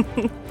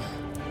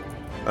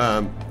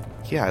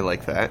 Yeah, I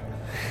like that.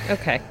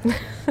 Okay.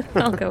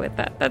 I'll go with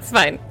that. That's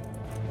fine.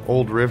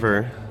 Old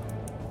River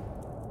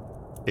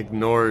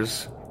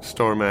ignores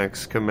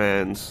Stormak's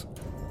commands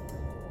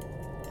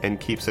and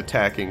keeps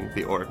attacking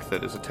the orc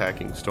that is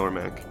attacking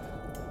Stormak.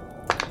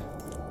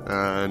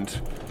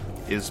 And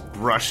is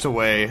brushed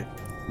away,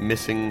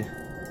 missing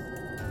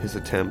his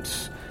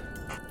attempts.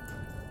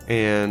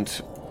 And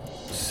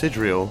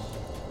Sidriel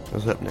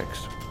is up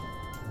next.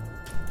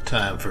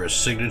 Time for a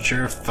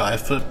signature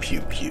 5-foot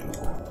pew pew.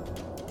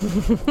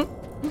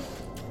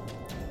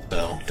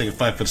 So, take a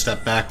 5-foot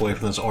step back away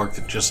from this orc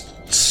that just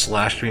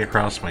slashed me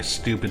across my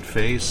stupid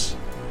face.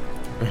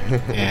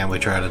 And we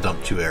try to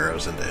dump 2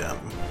 arrows into him.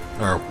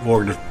 Or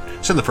we're going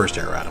to send the first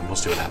arrow at him. We'll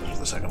see what happens with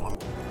the second one.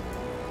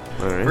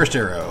 Alright. First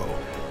arrow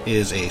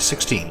is a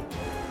 16.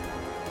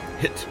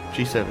 Hit.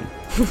 G7.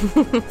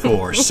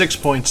 For 6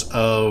 points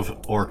of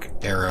orc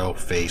arrow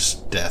face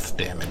death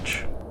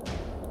damage.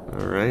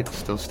 Alright,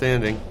 still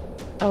standing.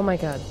 Oh my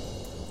god.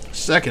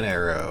 Second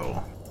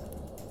arrow.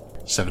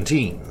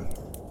 17.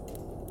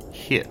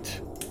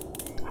 Hit.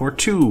 For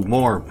 2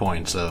 more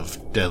points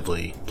of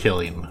deadly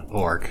killing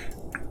orc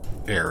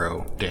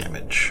arrow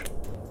damage.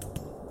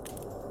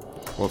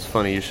 Well, it's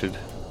funny you should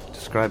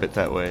describe it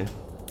that way,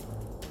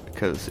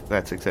 because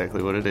that's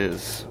exactly what it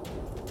is.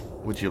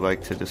 Would you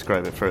like to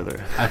describe it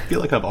further? I feel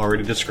like I've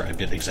already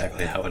described it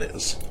exactly how it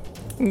is.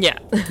 Yeah.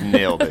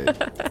 Nailed it.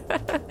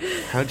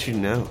 How'd you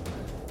know?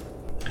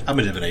 I'm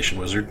a divination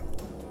wizard.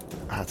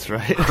 That's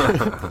right.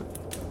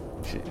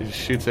 She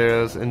shoots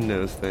arrows and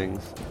knows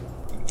things.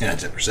 Yeah,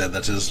 Tipper said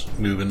that's his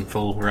move in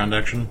full round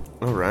action.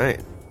 Alright.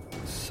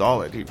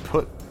 Solid. He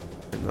put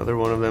another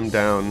one of them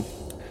down.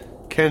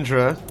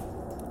 Kendra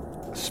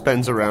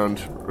spins around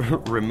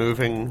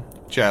removing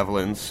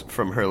javelins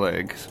from her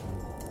legs.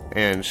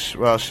 And,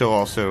 she'll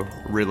also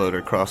reload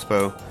her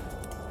crossbow.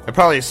 It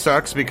probably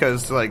sucks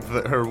because,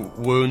 her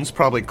wounds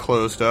probably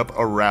closed up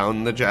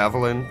around the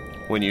javelin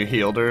when you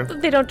healed her.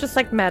 They don't just,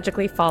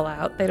 magically fall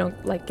out. They don't,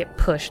 get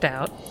pushed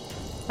out.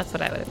 That's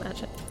what I would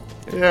imagine.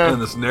 Yeah.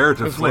 And this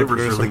narrative It's more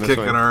flavor's really gruesome this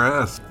kicking way.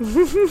 our ass.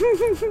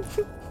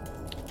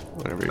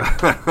 Whatever.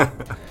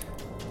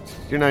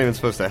 You're not even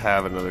supposed to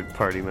have another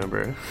party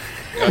member.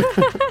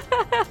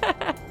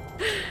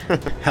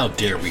 How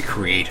dare we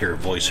create her,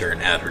 voice her,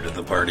 and add her to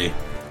the party?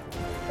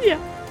 Yeah.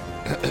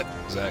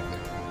 Exactly.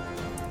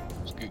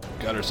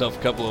 Got herself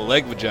a couple of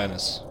leg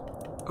vaginas.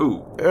 Ooh.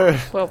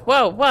 Whoa,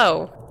 whoa,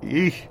 whoa.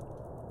 Eek.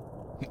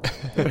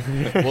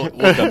 We'll come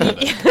to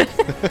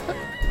that.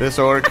 This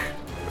orc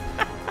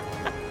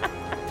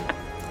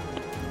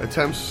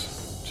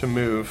attempts to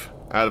move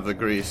out of the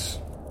grease.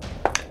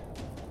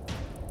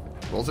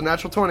 Rolls a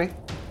natural 20.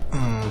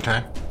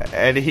 Okay.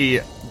 And he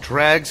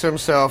drags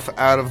himself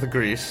out of the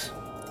grease.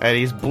 And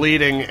he's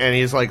bleeding and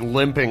he's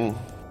limping.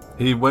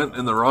 He went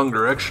in the wrong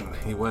direction.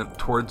 He went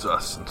towards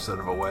us instead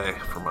of away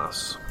from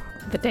us.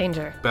 The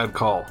danger. Bad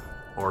call,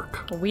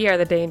 orc. We are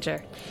the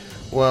danger.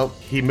 Well,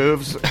 he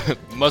moves.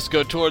 Must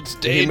go towards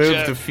danger. He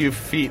moved a few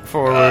feet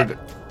forward.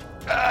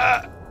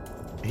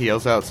 He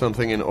yells out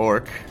something in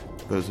orc.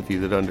 Those of you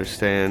that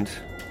understand,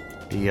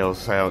 he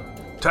yells out,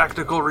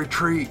 Tactical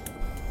retreat.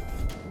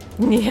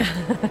 Yeah.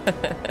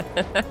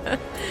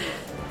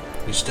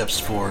 He steps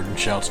forward and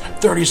shouts,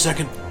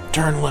 30-second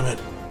turn limit.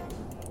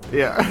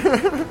 yeah.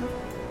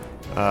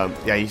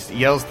 He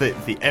yells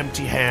that the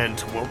empty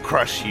hand will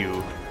crush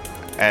you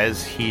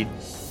as he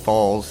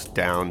falls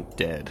down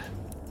dead.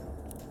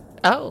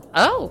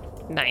 Oh,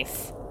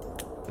 nice.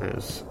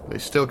 As they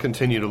still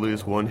continue to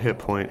lose 1 hit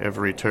point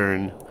every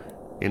turn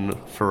in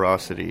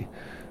ferocity.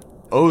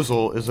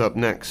 Ozel is up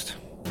next.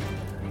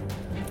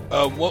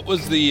 What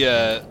was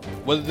the,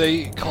 what did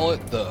they call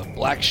it? The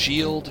Black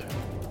Shield?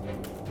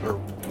 Or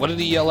what did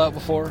he yell out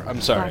before?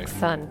 I'm sorry. Black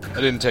Sun.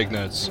 I didn't take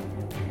notes.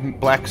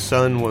 Black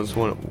Sun was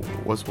one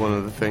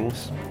of the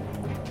things.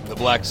 The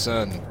Black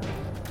Sun.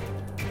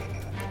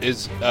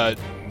 Does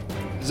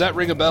that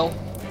ring a bell?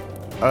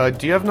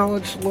 Do you have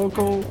knowledge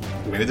local?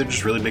 Maybe they're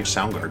just really big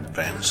Soundgarden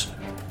fans.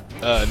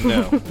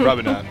 No,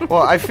 probably not.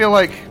 Well, I feel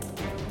like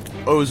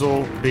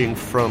Ozel, being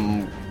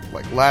from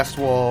Last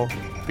Wall,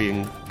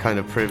 being kind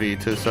of privy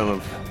to some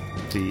of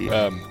the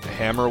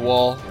Hammer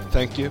Wall,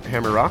 thank you.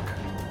 Hammer Rock.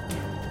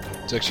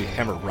 It's actually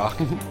Hammer Rock.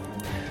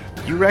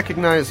 You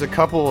recognize a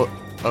couple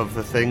of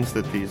the things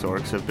that these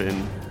orcs have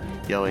been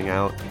yelling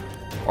out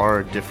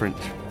are different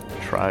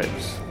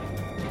tribes.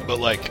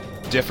 But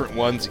different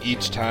ones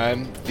each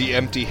time. The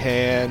Empty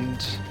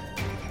Hand,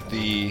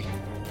 the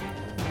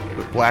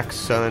Black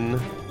Sun,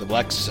 the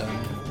Black Sun.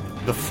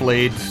 the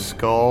Flayed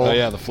Skull. Oh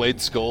yeah, the Flayed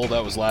Skull,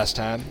 that was last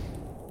time.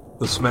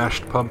 The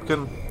smashed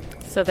pumpkin.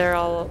 So they're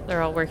all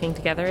working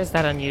together. Is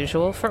that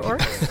unusual for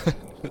orcs?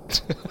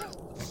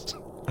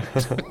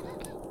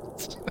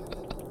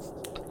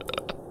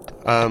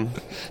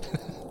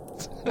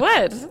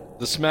 What?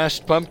 The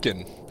Smashed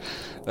Pumpkin.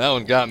 That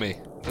one got me.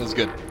 That was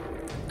good.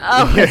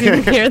 Oh, I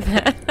didn't hear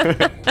that.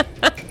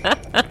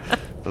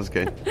 That was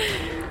good.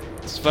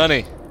 It's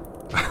funny.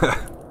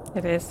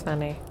 It is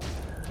funny.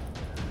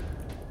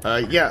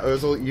 Yeah,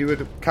 Ozel, you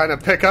would kind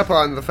of pick up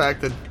on the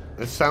fact that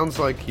it sounds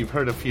like you've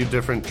heard a few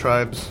different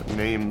tribes'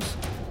 names,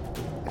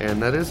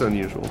 and that is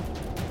unusual.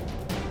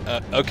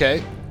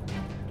 Okay.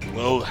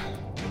 Well,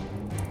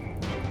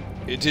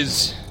 it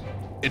is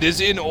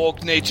in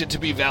orc nature to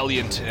be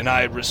valiant, and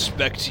I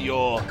respect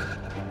your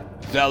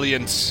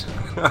valiance,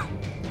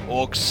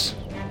 orcs.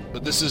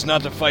 But this is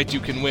not a fight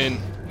you can win.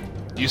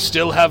 You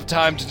still have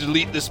time to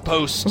delete this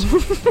post.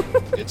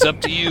 It's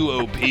up to you,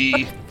 OP.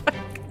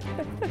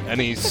 And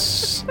he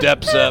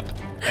steps up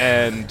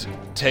and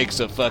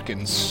takes a fucking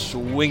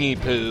swingy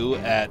poo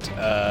at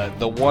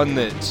the one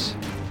that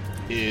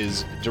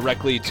is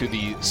directly to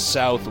the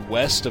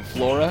southwest of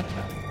Flora,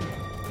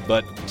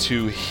 but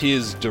to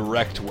his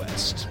direct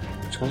west.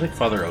 Sounds like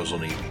Father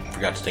Ozel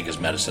forgot to take his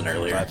medicine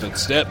earlier. 5-foot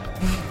step.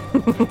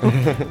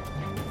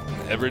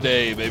 Every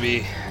day,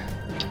 baby.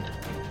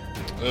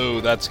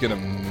 Oh, that's gonna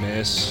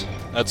miss.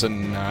 That's a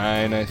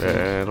 9, I think.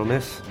 That'll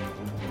miss.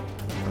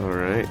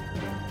 Alright.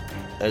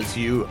 As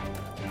you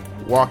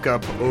walk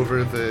up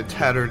over the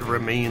tattered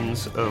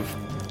remains of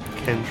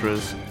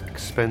Kendra's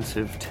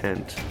expensive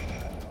tent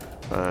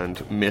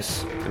and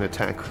miss an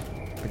attack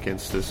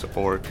against this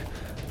orc,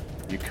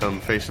 you come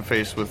face to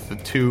face with the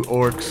 2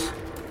 orcs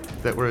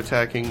that were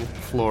attacking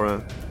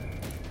Flora.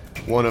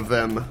 One of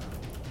them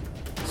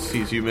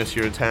sees you miss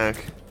your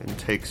attack and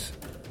takes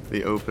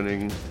the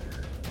opening.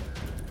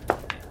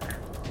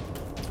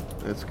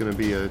 That's going to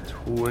be a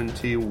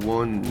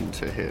 21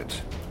 to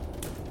hit.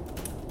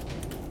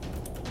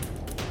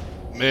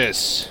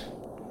 Miss.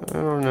 I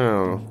don't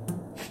know.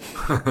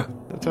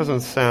 That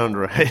doesn't sound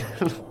right.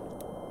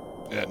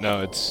 Yeah,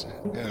 no,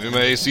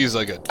 my AC is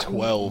like a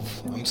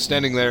 12. I'm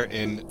standing there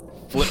in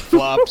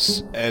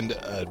flip-flops and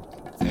a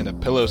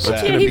pillow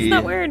sack. Yeah, he's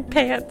not wearing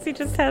pants. He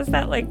just has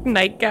that, like,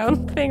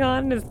 nightgown thing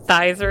on. His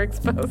thighs are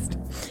exposed.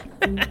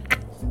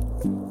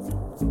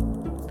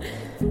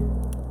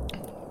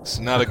 It's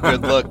not a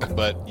good look,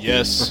 but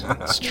yes,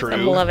 it's true.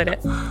 I'm loving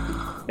it.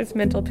 This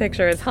mental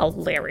picture is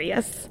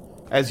hilarious.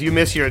 As you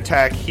miss your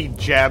attack, he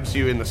jabs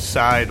you in the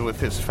side with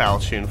his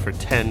falchion for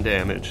 10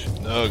 damage.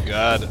 Oh,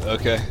 God.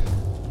 Okay.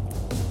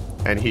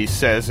 And he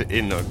says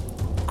in a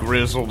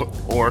grizzled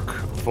orc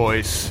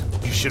voice,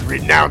 "You should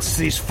renounce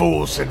these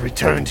fools and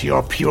return to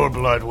your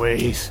pure-blood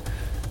ways.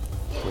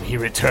 When he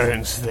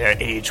returns, their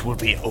age will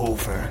be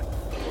over."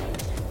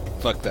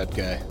 Fuck that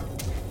guy.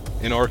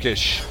 In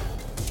Orcish,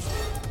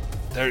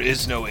 there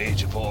is no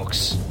age of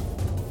orcs.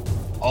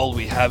 All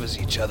we have is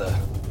each other.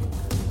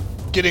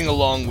 Getting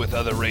along with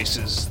other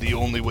races, the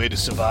only way to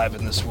survive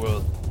in this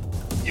world.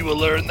 You will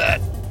learn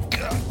that.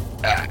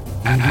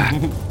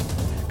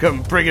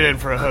 Come, bring it in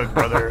for a hug,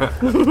 brother.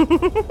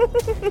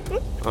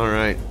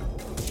 Alright.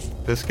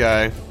 This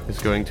guy is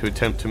going to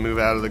attempt to move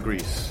out of the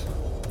grease.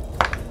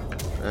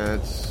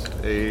 That's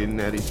a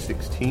natty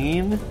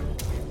 16.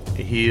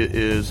 He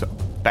is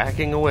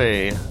backing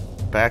away,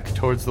 back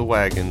towards the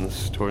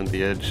wagons, toward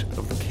the edge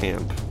of the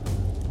camp,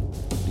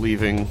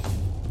 leaving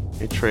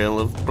a trail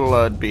of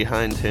blood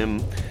behind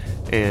him,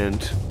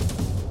 and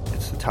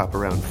it's the top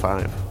of round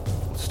 5.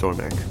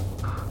 Stormak.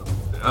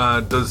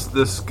 Does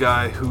this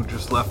guy who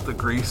just left the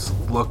grease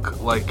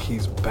look like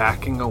he's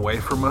backing away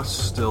from us,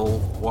 still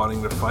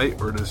wanting to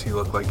fight, or does he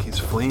look like he's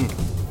fleeing?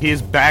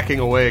 He's backing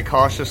away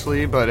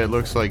cautiously, but it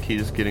looks like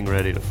he's getting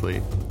ready to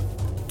flee.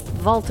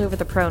 Vault over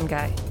the prone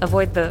guy.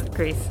 Avoid the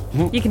grease.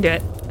 You can do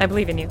it. I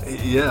believe in you.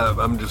 Yeah,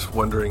 I'm just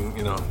wondering,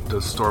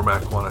 does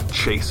Stormak want to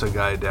chase a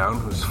guy down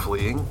who's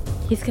fleeing?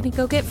 He's gonna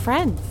go get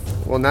friends.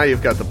 Well, now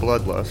you've got the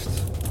bloodlust.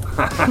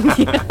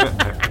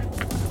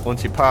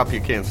 Once you pop,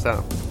 you can't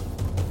stop.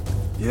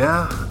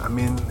 Yeah, I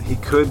mean, he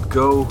could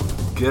go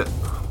get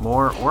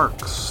more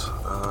orcs.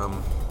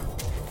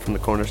 From the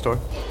corner store?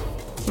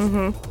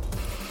 Mm-hmm.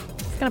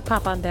 He's gonna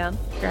pop on down,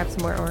 grab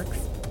some more orcs.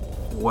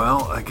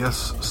 Well, I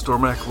guess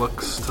Stormak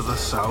looks to the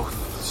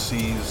south,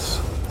 sees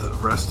the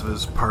rest of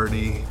his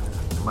party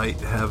might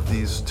have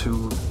these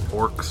 2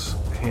 orcs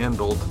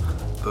handled.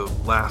 The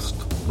last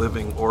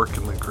living orc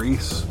in the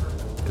grease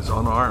is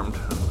unarmed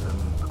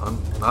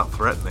and not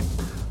threatening.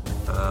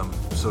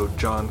 So,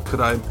 John,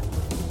 could I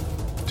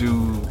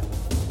do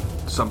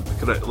something?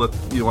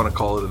 You want to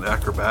call it an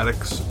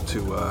acrobatics to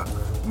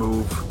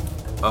move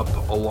up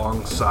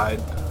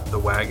alongside the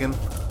wagon,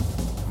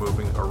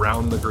 moving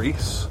around the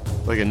grease?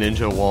 Like a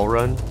ninja wall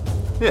run?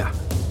 Yeah,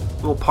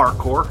 little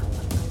parkour.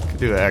 Could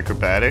do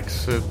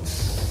acrobatics.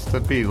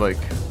 That'd be, like,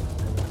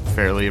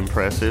 fairly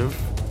impressive.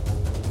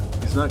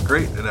 He's not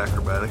great at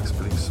acrobatics,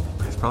 but he's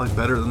probably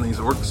better than these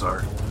orcs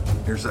are.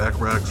 Here's the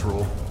acrobatics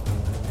roll.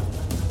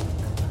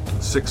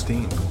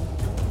 16.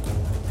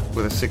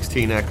 With a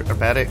 16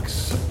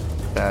 acrobatics,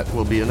 that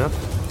will be enough.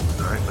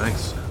 Alright,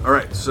 thanks.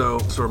 Alright, so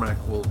Stormak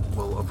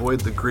will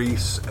avoid the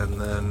grease,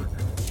 and then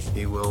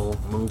he will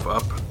move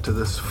up to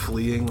this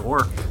fleeing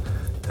orc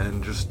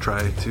and just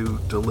try to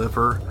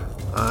deliver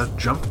a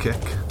jump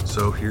kick.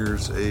 So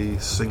here's a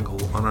single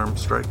unarmed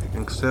strike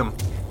against him.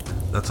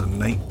 That's a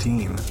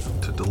 19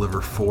 to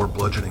deliver 4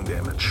 bludgeoning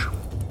damage.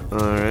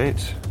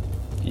 Alright.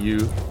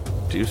 You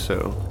do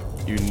so.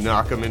 You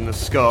knock him in the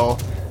skull.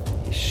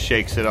 He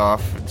shakes it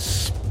off and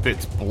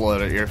spits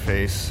blood at your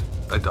face.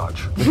 I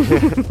dodge.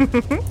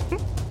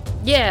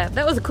 Yeah,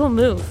 that was a cool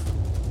move.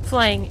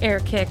 Flying air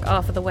kick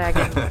off of the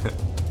wagon.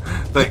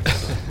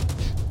 Thanks.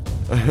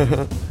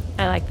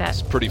 I like that.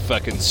 It's pretty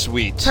fucking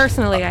sweet.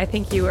 Personally, I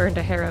think you earned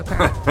a hero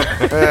card.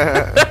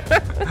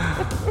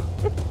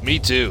 Me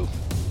too.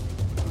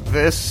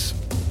 This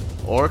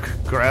orc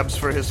grabs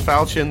for his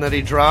falchion that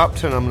he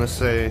dropped, and I'm going to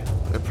say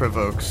it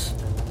provokes,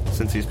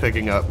 since he's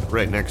picking up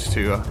right next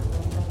to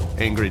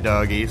angry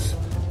doggies.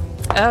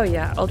 Oh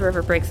yeah, Old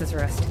River breaks his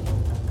wrist.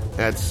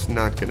 That's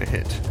not going to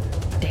hit.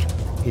 Damn.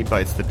 He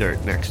bites the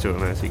dirt next to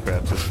him as he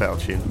grabs his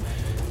falchion.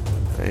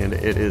 And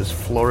it is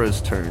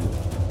Flora's turn.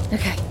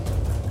 Okay.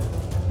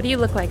 What do you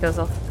look like,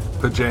 Ozel?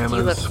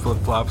 Pajamas,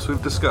 flip-flops,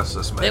 we've discussed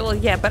this, man. Well,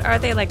 yeah, but are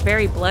they like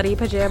very bloody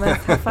pajamas?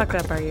 How fucked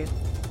up are you?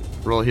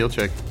 Roll a heal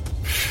check.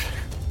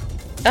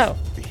 Oh,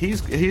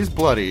 He's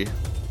bloody.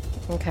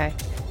 okay.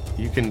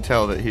 You can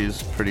tell that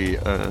he's pretty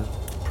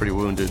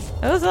wounded.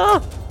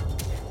 Ozol!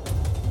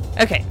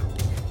 Okay,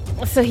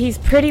 so he's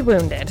pretty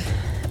wounded.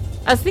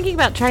 I was thinking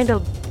about trying to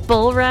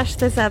bull rush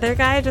this other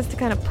guy just to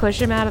kind of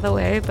push him out of the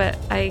way, but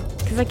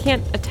because I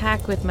can't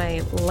attack with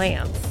my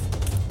lance.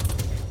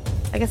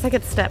 I guess I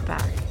could step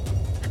back.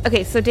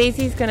 Okay, so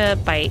Daisy's gonna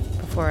bite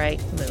before I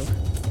move.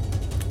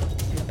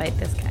 I'm gonna bite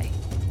this guy.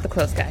 The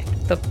close guy.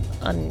 The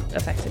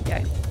unaffected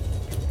guy.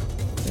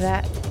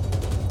 That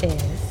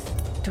is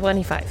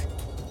 25.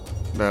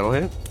 That'll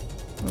hit.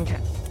 Okay.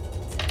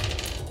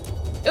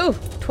 Ooh,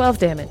 12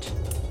 damage.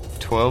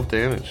 12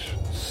 damage.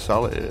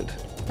 Solid.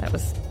 That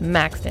was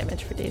max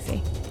damage for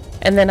Daisy.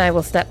 And then I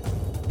will step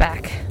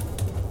back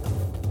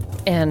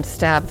and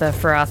stab the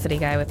ferocity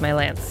guy with my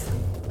lance.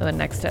 The one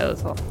next to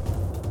Ozil.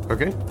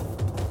 Okay.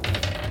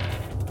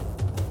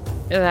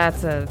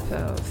 That's a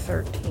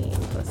 13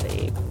 plus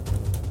 8.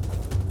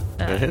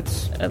 That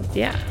hits.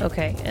 Yeah,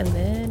 okay. And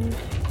then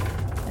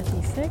a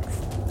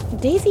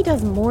d6. Daisy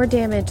does more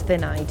damage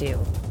than I do.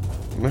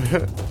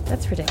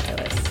 That's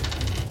ridiculous.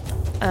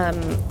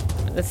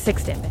 That's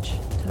 6 damage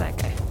to that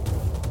guy.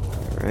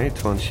 Alright,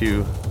 why don't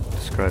you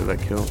describe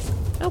that kill?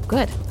 Oh,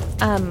 good.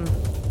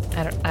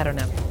 I don't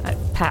know.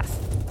 Pass.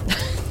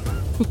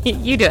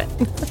 You do it.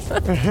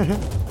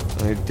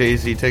 Alright,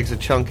 Daisy takes a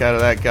chunk out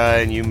of that guy,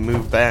 and you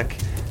move back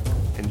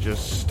and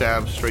just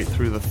stab straight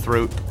through the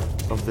throat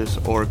of this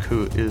orc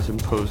who is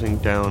imposing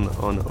down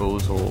on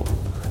Ozil,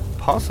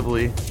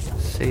 possibly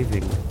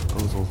saving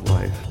Ozil's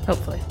life.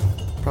 Hopefully.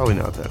 Probably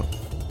not, though.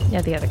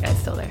 Yeah, the other guy's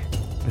still there.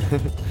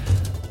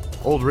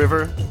 Old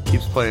River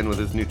keeps playing with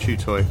his new chew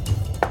toy.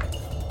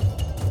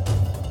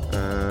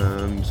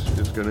 And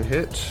is gonna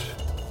hit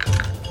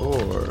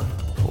for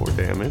 4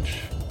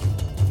 damage.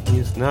 He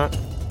is not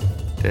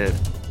dead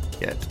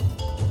yet.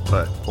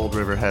 But Old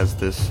River has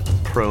this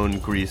prone,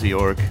 greasy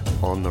orc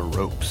on the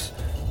ropes.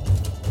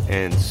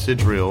 And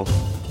Sidriel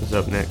is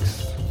up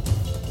next.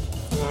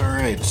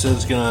 Alright,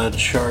 Sid's gonna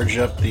charge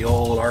up the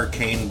old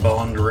arcane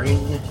bond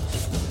ring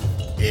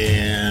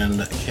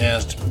and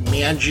cast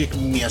Magic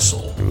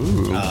Missile.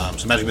 Ooh.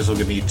 So Magic Missile will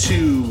give me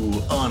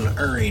 2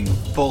 unerring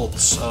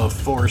bolts of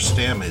force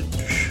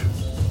damage.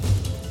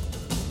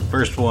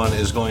 First one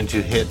is going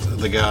to hit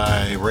the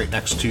guy right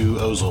next to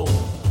Ozil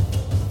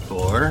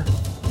for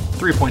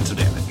 3 points of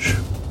damage.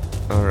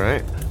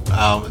 Alright.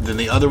 Then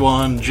the other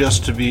one,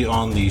 just to be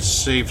on the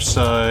safe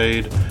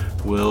side,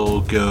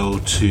 will go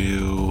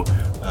to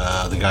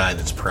the guy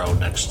that's prone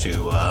next to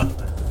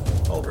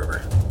Old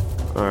River.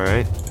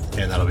 Alright.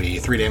 And that'll be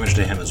 3 damage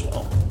to him as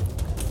well.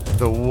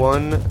 The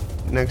one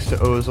next to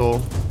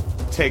Ozil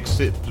takes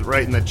it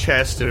right in the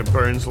chest, and it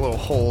burns a little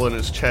hole in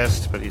his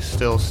chest, but he's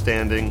still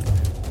standing.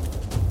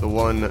 The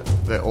one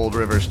that Old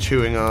River's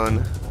chewing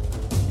on,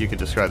 you could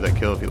describe that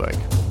kill if you like.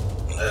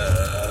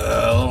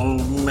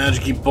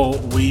 Magic-y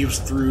bolt weaves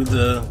through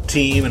the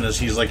team, and as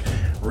he's like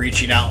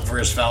reaching out for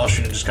his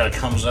falchion, it just kind of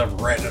comes up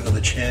right under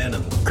the chin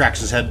and cracks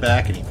his head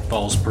back, and he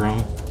falls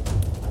prone.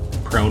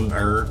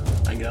 Prone-er,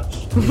 I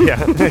guess.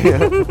 Yeah.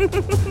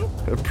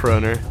 A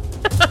proner.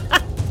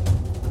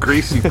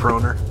 Greasy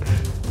proner.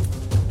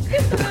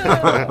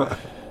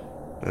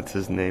 That's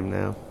his name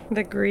now.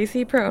 The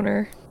greasy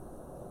proner.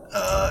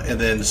 And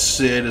then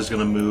Sid is going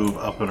to move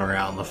up and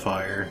around the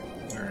fire.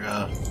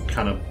 Or,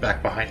 kind of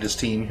back behind his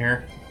team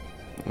here.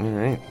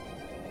 Alright.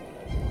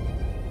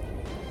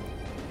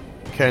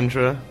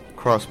 Kendra,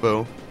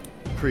 crossbow,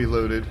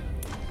 preloaded,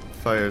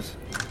 fires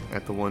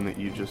at the one that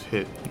you just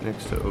hit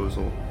next to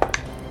Ozil.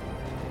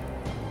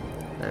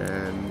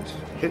 And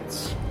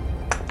hits.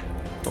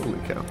 Holy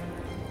cow.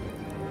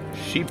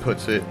 She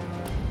puts it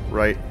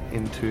right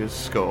into his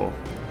skull.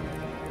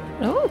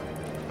 Oh.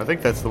 I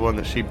think that's the one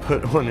that she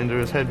put one into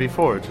his head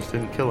before. It just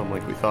didn't kill him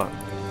like we thought.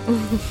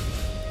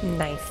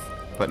 Nice.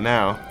 But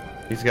now,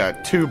 he's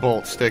got 2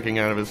 bolts sticking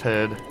out of his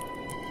head.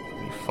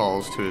 He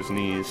falls to his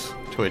knees,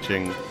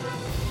 twitching.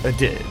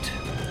 Dead.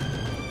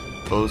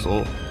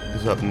 Ozil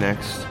is up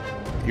next.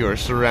 You are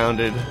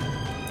surrounded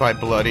by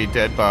bloody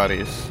dead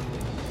bodies.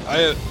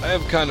 I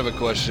have kind of a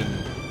question.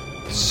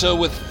 So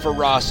with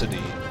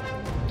ferocity,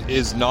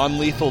 is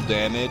non-lethal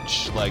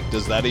damage, like,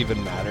 does that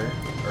even matter?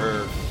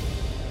 Or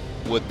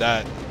would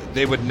that...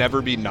 they would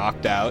never be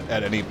knocked out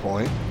at any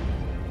point?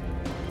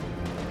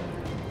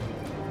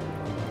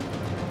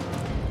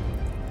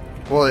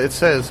 Well, it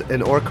says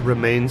an orc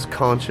remains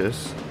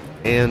conscious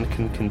and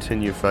can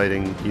continue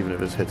fighting even if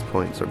his hit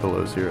points are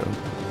below 0.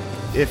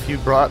 If you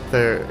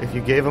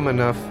gave them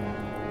enough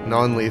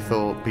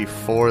non-lethal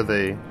before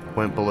they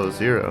went below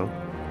 0,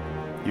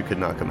 you could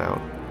knock them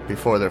out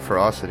before their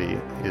ferocity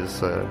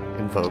is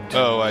invoked.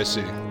 Oh, I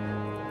see.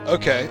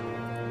 Okay.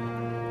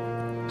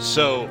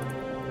 So,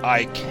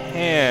 I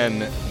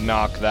can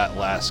knock that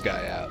last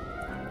guy out.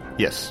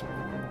 Yes.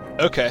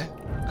 Okay,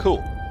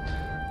 cool.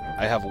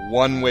 I have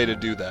one way to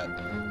do that.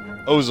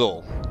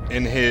 Ozil,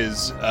 in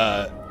his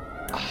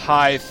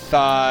high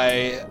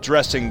thigh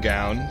dressing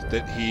gown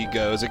that he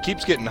goes. It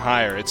keeps getting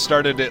higher. It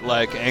started at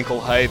like ankle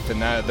height,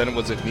 and then it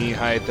was at knee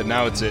height, and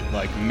now it's at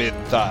like mid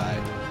thigh.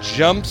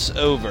 Jumps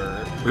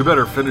over. We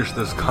better finish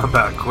this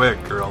combat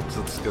quick, or else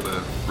it's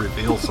gonna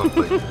reveal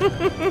something.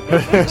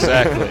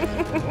 Exactly.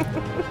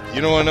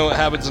 You don't want to know what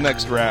happens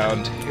next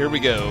round. Here we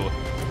go.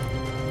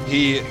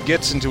 He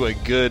gets into a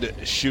good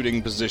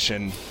shooting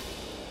position.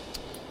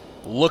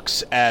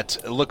 Looks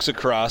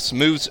across,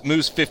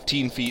 moves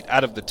 15 feet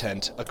out of the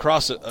tent,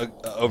 across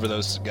over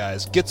those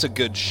guys, gets a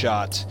good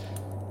shot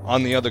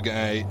on the other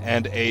guy,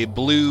 and a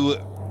blue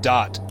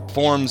dot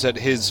forms at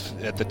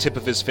the tip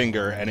of his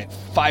finger, and it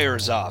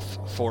fires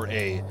off for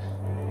a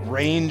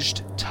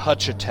ranged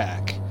touch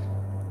attack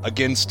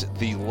against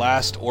the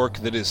last orc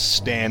that is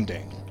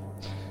standing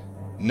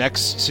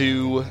next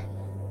to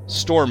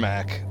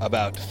Stormak,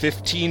 about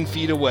 15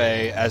 feet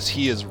away as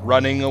he is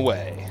running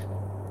away.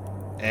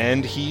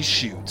 And he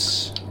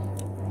shoots.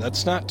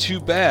 That's not too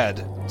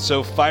bad.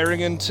 So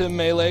firing into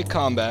melee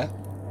combat,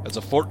 that's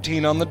a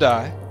 14 on the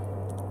die,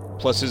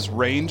 plus his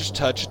ranged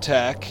touch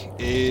attack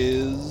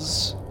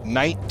is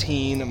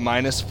 19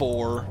 minus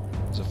 4,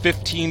 so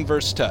 15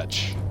 versus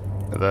touch.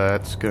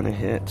 That's gonna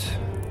hit.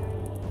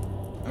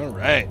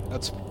 Alright,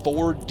 that's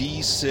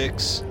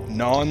 4d6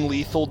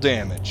 non-lethal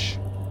damage.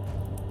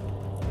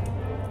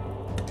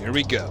 Here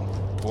we go.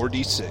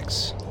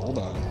 4d6. Hold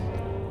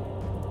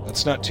on.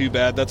 That's not too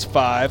bad. That's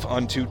 5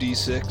 on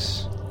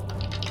 2d6.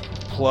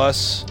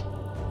 Plus,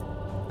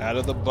 out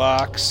of the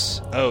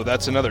box. Oh,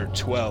 that's another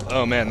 12.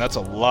 Oh man, that's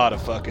a lot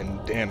of fucking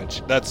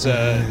damage. That's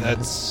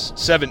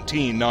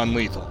 17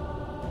 non-lethal.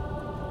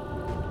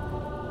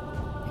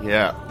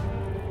 Yeah.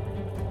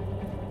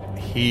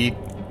 Do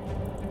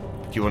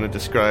you want to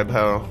describe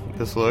how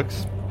this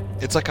looks?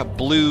 It's like a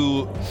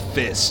blue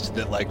fist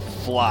that like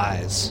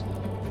flies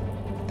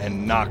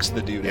and knocks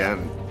the dude out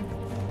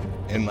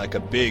in like a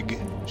big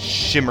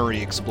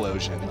shimmery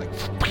explosion. Like,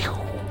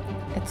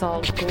 It's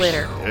all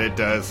glitter. It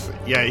does.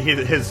 Yeah,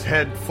 his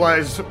head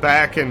flies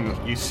back, and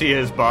you see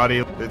his body.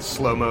 It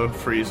slow-mo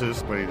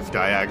freezes when he's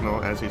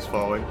diagonal as he's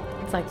falling.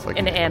 It's like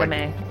an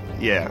anime.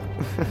 Yeah.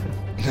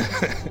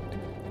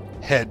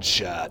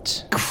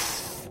 Headshot.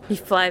 He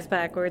flies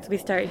backwards. We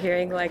start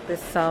hearing like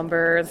this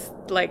somber,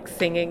 like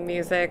singing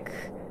music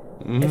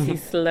as he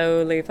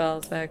slowly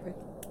falls backwards.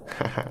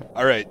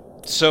 All right.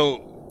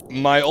 So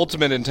my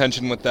ultimate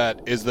intention with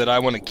that is that I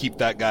want to keep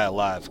that guy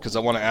alive because I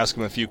want to ask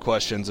him a few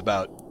questions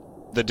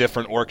about the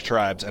different orc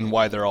tribes and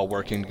why they're all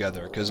working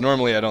together, because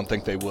normally I don't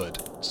think they would.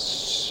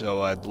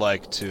 So I'd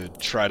like to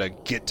try to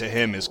get to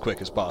him as quick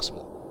as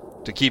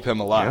possible to keep him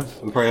alive.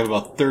 Yeah. We probably have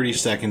about 30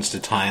 seconds to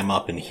tie him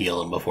up and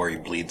heal him before he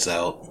bleeds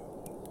out.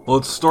 Well,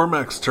 it's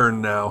Stormak's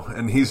turn now,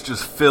 and he's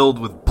just filled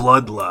with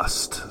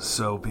bloodlust.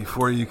 So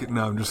before you can...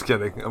 No, I'm just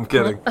kidding. I'm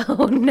kidding.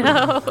 Oh,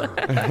 no.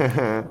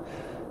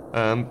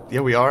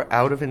 Yeah, we are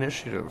out of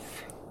initiative,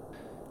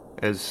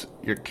 as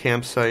your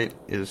campsite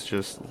is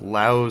just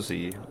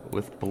lousy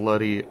with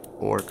bloody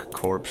orc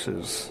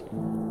corpses.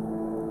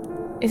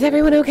 Is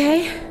everyone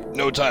okay?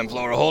 No time,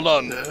 Flora. Hold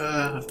on.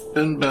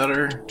 Been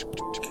better.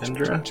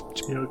 Kendra,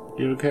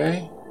 you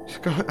okay?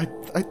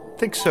 I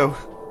think so.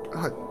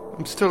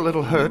 I'm still a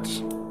little hurt.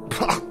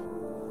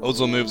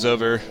 Ozil moves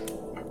over.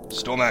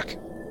 Stormak,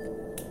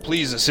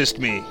 please assist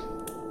me.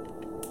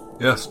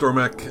 Yeah,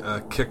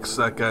 Stormak kicks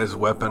that guy's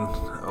weapon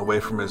away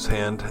from his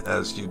hand,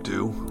 as you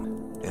do,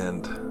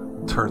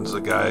 and turns the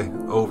guy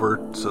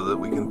over so that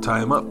we can tie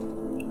him up.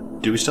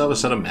 Do we still have a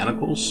set of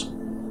manacles?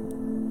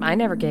 I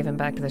never gave him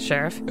back to the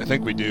sheriff. I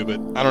think we do, but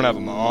I don't have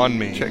them on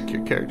me. Check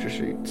your character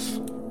sheets.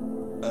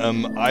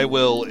 I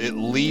will at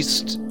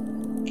least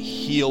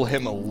heal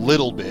him a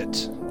little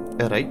bit.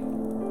 Alright.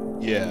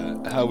 Yeah,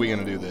 how are we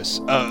gonna do this?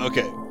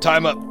 Okay,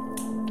 time up.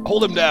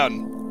 Hold him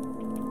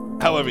down.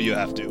 However you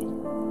have to.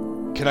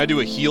 Can I do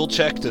a heal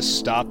check to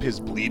stop his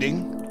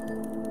bleeding?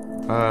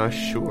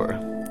 Sure.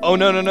 Oh,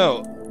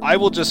 no. I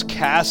will just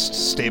cast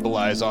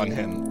Stabilize on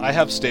him. I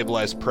have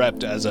Stabilize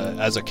prepped as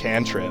a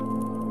cantrip.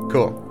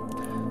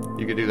 Cool.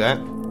 You can do that.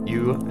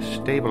 You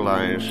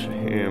stabilize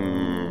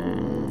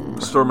him.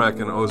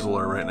 Stormak and Ozil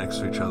are right next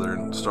to each other,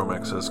 and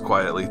Stormak says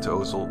quietly to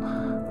Ozil,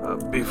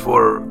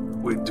 before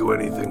we do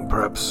anything,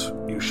 perhaps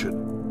you should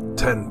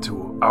tend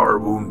to our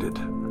wounded.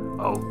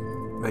 I'll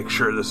make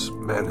sure this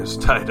man is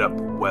tied up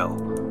well.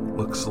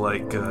 Looks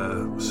like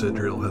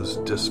Sidriel has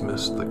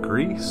dismissed the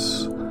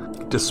grease.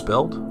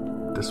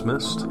 Dispelled?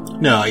 Dismissed?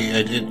 No,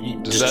 he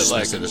Does just that,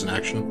 dismissed it as an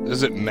action.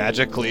 Does it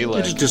magically,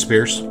 It just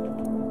disappears.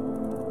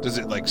 does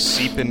it,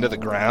 seep into the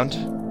ground?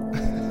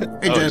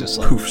 It just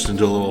poofs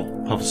into a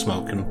little puff of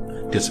smoke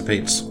and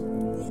dissipates.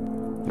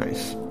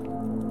 Nice.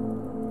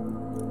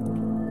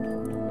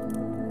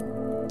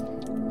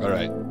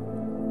 Alright.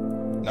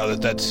 Now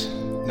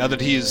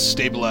that he is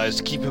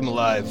stabilized, keep him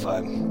alive.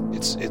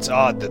 It's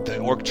odd that the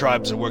orc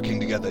tribes are working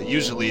together.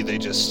 Usually they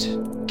just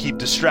keep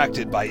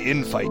distracted by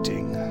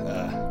infighting.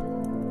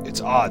 It's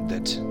odd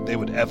that they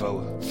would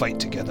ever fight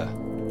together.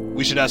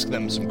 We should ask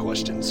them some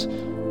questions.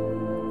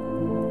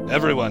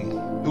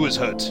 Everyone who is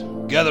hurt,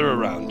 gather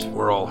around.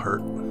 We're all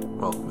hurt.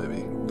 Well,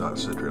 maybe not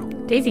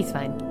Sidriel. Daisy's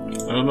fine.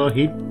 I don't know,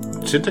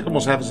 Sid took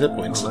almost half his hit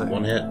points. Oh,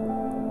 One hit.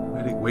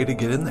 Way to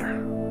get in there.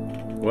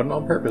 Wasn't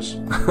on purpose.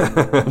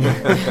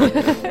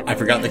 I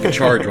forgot they could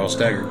charge while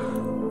staggered.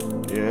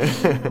 Yeah.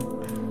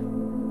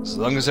 As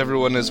long as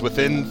everyone is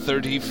within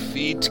 30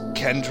 feet,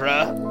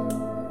 Kendra.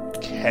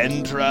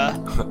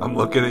 I'm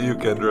looking at you,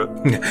 Kendra.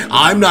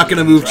 I'm not going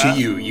to move to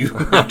you. You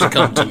have to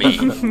come to me.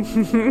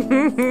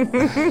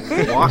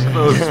 Walk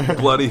those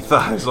bloody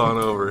thighs on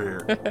over here.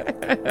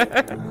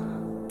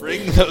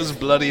 Bring those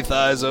bloody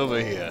thighs over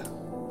here.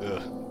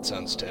 Ugh, it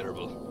sounds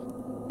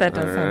terrible. That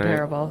does sound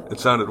terrible. It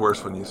sounded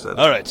worse when you said it.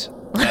 All right.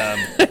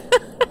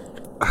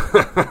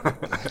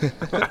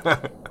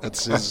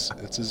 That's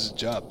his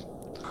job.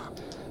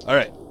 All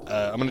right.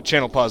 I'm going to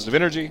channel positive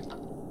energy.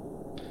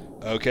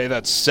 Okay,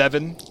 that's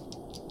 7.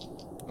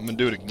 I'm going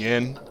to do it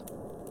again.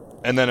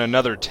 And then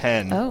another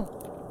 10. Oh,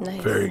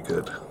 nice. Very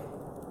good.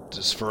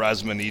 Does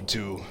Pharasma need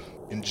to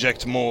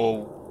inject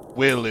more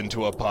will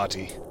into our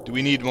party? Do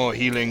we need more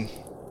healing?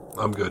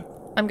 I'm good.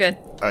 I'm good.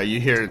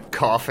 You hear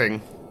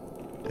coughing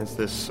as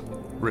this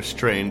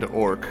restrained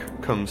orc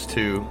comes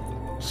to,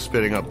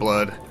 spitting up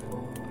blood.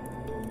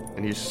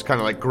 And he's just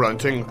kind of like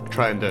grunting,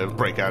 trying to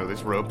break out of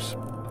these ropes.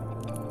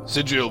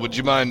 Sidriel, would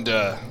you mind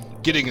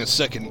getting a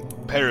second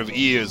pair of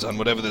ears on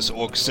whatever this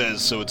orc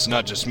says so it's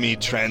not just me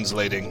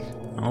translating?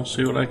 I'll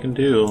see what I can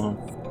do.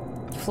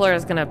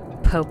 Flora's gonna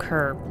poke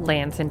her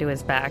lance into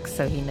his back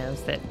so he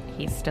knows that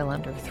he's still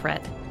under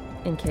threat,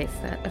 in case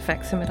that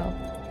affects him at all.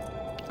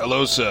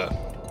 Hello, sir.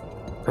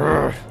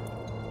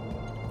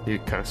 He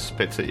kind of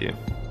spits at you.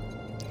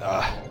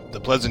 The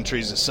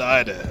pleasantries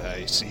aside,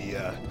 I see,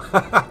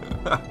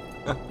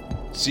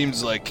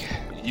 seems like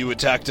you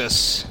attacked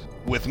us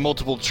with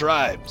multiple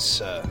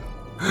tribes.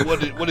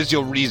 What is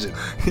your reason?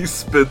 He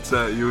spits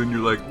at you and you're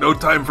like, no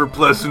time for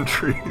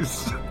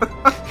pleasantries.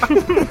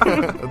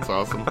 That's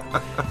awesome.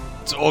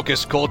 It's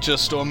Orcish culture,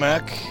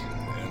 Stormak.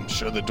 I'm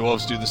sure the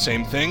dwarves do the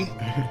same thing.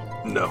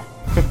 No.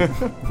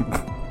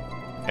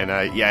 And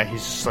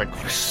he's just like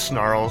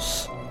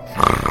snarls.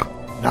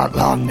 Not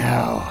long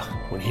now.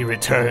 When he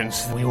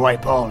returns, we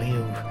wipe all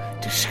you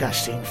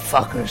disgusting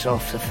fuckers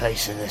off the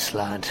face of this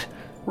land.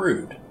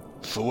 Rude.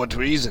 For what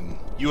reason?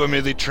 You are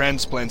merely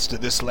transplants to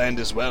this land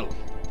as well.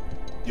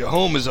 Your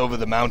home is over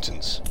the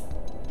mountains.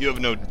 You have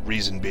no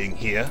reason being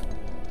here.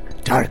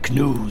 Dark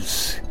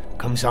news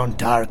comes on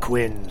dark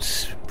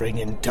winds,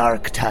 bringing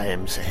dark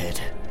times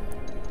ahead.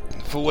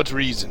 For what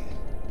reason?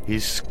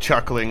 He's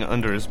chuckling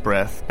under his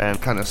breath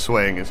and kind of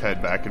swaying his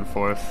head back and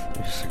forth.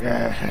 He's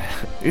like,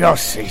 you'll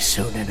see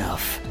soon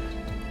enough.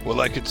 Well,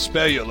 I could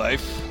spare your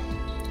life,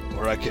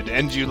 or I could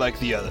end you like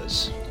the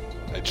others.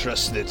 I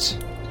trust that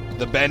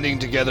the banding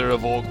together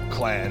of all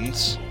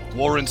clans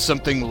warrants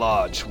something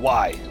large.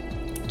 Why?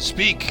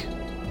 Speak!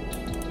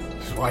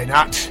 Why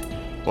not?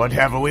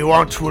 Whatever we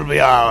want will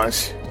be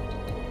ours.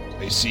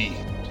 I see.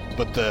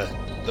 But the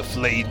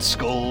flayed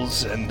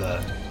skulls and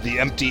the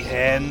empty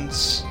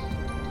hands?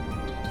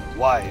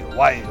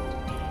 Why?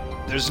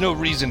 There's no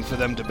reason for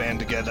them to band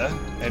together,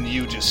 and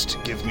you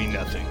just give me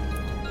nothing.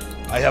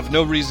 I have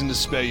no reason to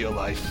spare your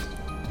life,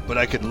 but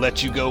I could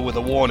let you go with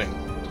a warning.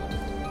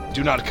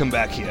 Do not come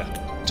back here.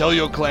 Tell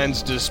your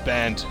clans to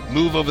disband,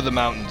 move over the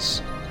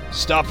mountains.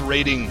 Stop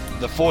raiding.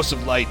 The Force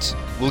of Light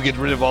will get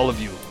rid of all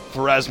of you.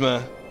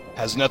 Pharasma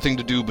has nothing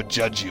to do but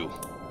judge you.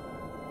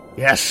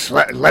 Yes,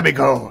 let me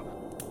go.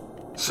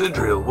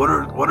 Sidriel,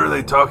 what are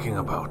they talking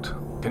about?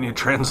 Can you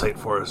translate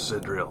for us,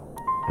 Sidriel?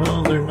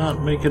 Well, they're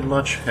not making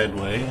much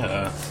headway.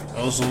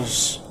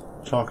 Ozil's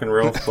talking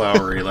real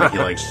flowery like he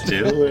likes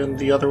to do, and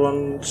the other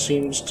one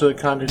seems to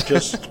kind of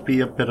just be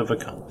a bit of a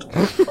cunt.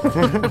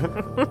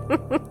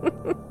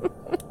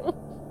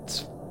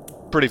 It's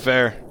pretty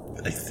fair.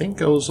 I think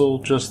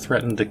Ozil just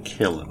threatened to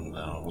kill him,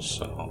 though,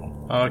 so...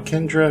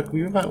 Kendra,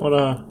 you might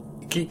wanna...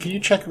 Can you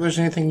check if there's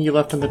anything you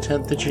left in the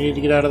tent that you need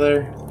to get out of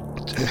there?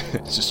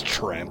 It's just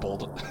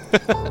trampled.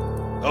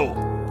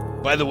 Oh,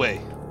 by the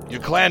way,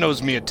 your clan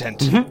owes me a tent.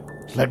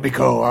 Mm-hmm. Let me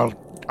go,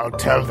 I'll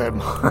tell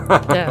them.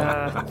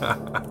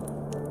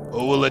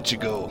 Oh, we'll let you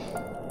go.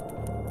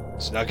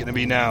 It's not gonna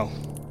be now.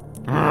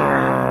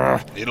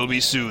 It'll be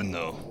soon,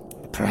 though.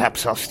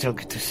 Perhaps I'll still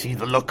get to see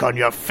the look on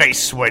your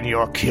face when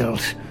you're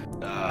killed.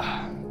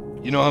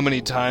 You know how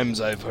many times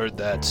I've heard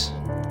that?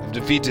 I've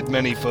defeated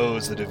many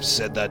foes that have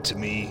said that to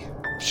me.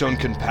 I've shown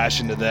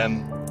compassion to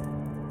them.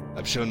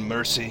 I've shown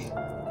mercy.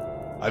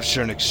 I've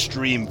shown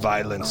extreme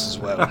violence as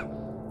well.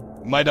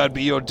 It might not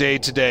be your day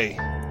today,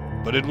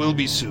 but it will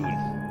be soon.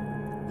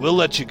 We'll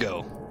let you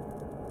go.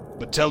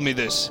 But tell me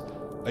this,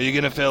 are you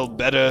gonna feel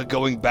better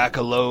going back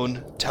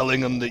alone,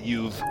 telling them that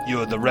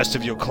the rest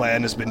of your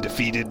clan has been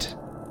defeated?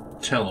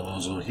 Tell him,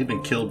 Ozil, he'd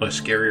been killed by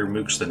scarier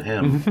mooks than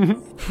him.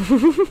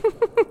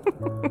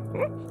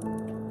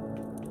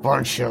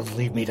 One shall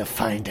leave me to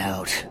find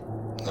out.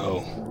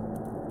 Oh,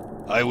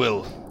 I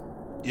will.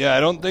 Yeah,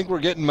 I don't think we're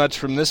getting much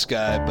from this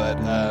guy,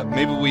 but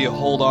maybe we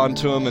hold on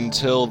to him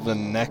until the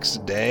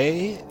next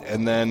day,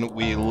 and then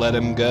we let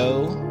him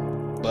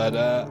go. But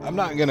I'm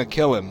not gonna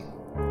kill him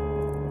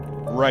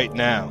right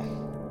now.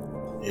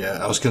 Yeah,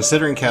 I was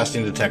considering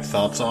casting Detect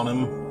Thoughts on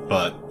him,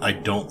 but I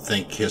don't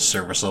think his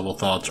surface level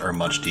thoughts are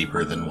much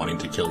deeper than wanting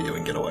to kill you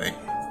and get away.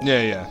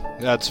 Yeah,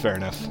 that's fair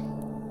enough.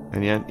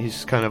 And yet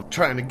he's kind of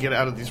trying to get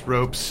out of these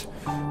ropes,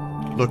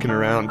 looking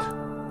around.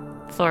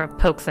 Flora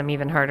pokes him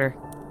even harder.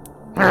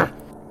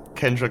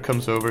 Kendra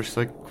comes over. She's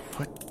like,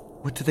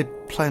 What do they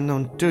plan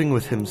on doing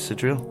with him,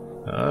 Sidriel?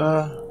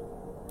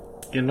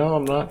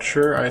 I'm not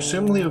sure. I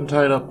assume leave him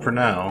tied up for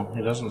now.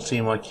 He doesn't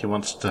seem like he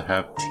wants to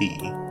have tea.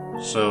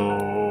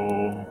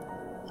 So,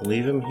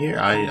 leave him here?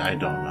 I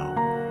don't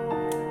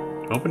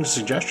know. Open to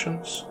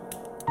suggestions?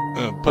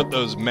 Put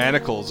those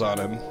manacles on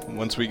him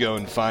once we go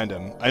and find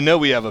him. I know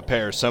we have a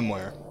pair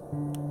somewhere.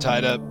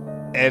 Tied up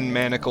and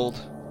manacled.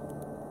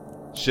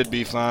 Should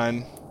be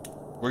fine.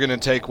 We're gonna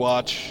take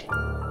watch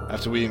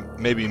after we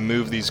maybe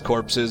move these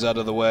corpses out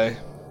of the way.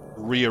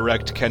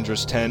 Re-erect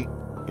Kendra's tent.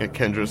 Yeah,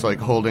 Kendra's like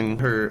holding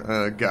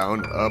her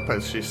gown up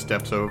as she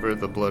steps over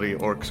the bloody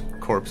orc's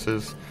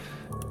corpses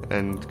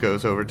and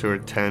goes over to her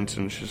tent,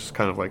 and she's just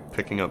kind of like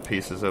picking up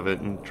pieces of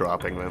it and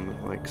dropping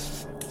them, like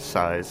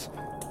sighs.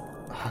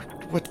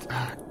 What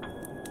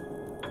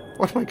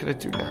am I gonna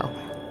do now?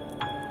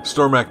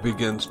 Stormak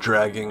begins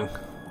dragging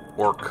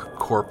orc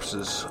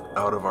corpses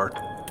out of our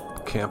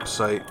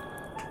campsite,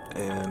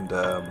 and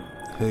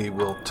he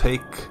will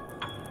take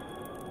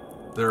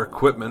their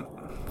equipment,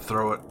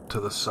 throw it to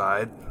the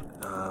side.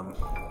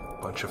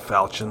 Bunch of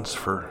falchions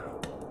for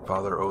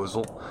Father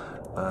Ozel.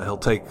 He'll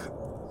take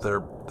their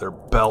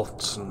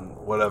belts and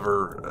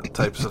whatever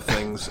types of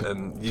things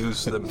and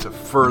use them to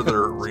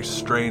further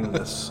restrain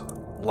this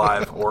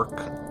live orc.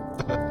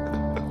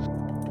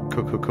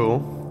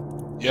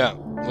 Cool. Yeah,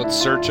 let's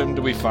search him.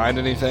 Do we find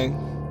anything?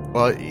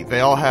 Well, they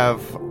all have...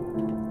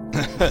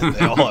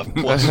 They all have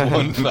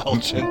 +1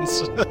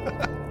 falchions.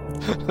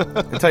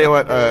 I tell you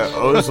what,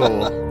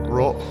 Ozel,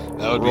 roll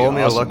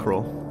me awesome. a luck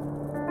roll.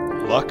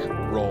 Luck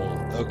roll,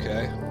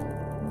 okay.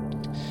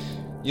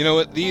 You know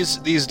what, these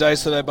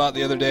dice that I bought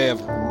the other day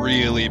have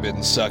really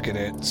been sucking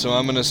it, so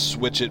I'm gonna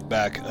switch it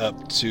back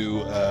up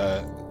to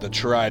the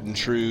tried and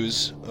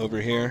trues over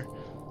here.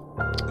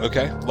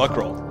 Okay, luck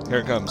roll, here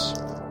it comes.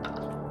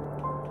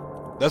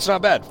 That's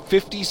not bad,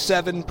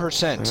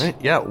 57%. All right,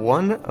 yeah,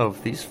 one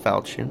of these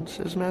falchions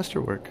is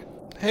masterwork.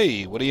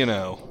 Hey, what do you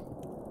know?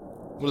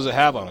 What does it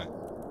have on it?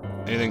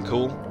 Anything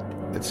cool?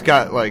 It's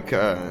got like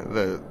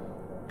the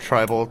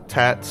tribal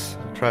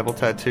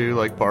tattoo,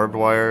 like barbed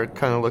wire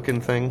kind of looking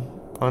thing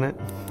on it.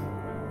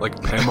 Like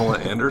Pamela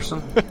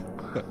Anderson?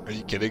 Are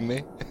you kidding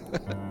me?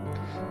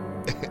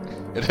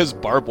 It has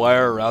barbed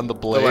wire around the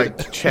blade.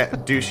 The,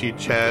 like douchey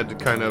Chad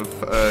kind of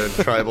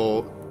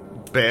tribal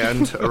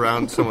band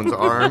around someone's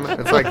arm.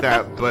 It's like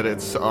that, but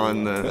it's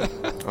on the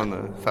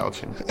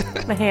falchion.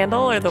 The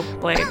handle or the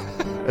blade?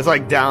 It's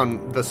like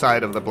down the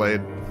side of the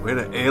blade. Way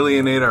to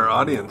alienate our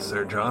audience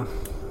there, John.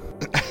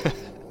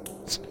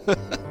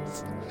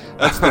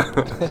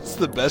 That's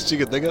the best you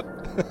can think of?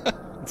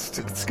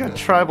 It's got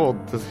tribal...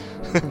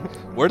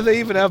 Where do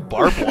they even have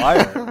barbed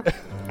wire?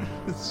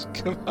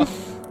 Come on.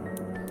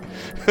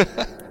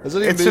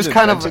 It's just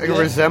kind of... It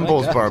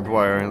resembles barbed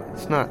wire.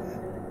 It's not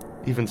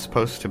even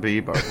supposed to be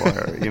barbed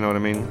wire. You know what I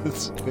mean?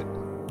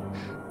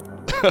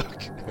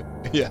 Okay.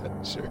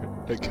 Yeah, sure.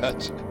 I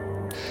gotcha.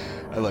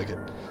 I like it.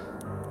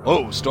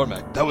 Oh,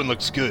 Stormak, that one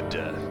looks good.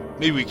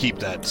 Maybe we keep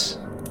that.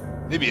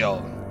 Maybe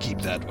I'll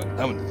keep that one.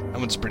 That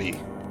one's pretty...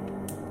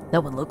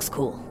 That one looks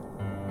cool.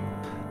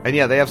 And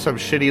yeah, they have some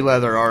shitty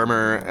leather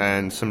armor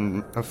and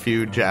a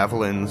few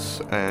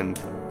javelins and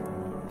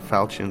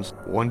falchions.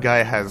 One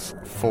guy has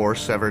 4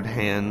 severed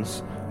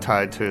hands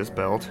tied to his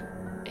belt.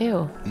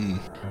 Ew.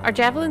 Are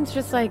javelins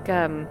just like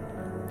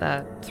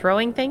the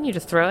throwing thing? You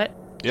just throw it?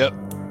 Yep.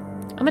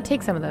 I'm gonna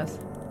take some of those.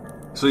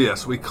 So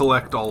yes, we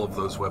collect all of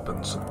those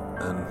weapons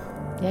and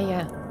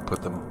Yeah.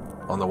 put them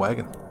on the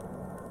wagon.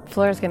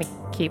 Flora's gonna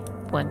keep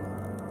one.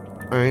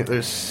 Alright,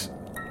 there's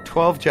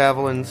 12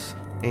 javelins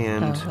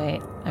and... Oh,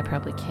 wait. I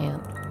probably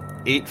can't.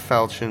 8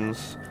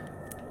 falchions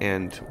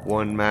and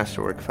 1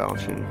 masterwork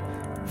falchion.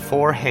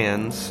 4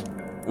 hands.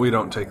 We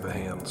don't take the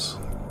hands.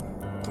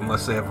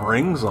 Unless they have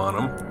rings on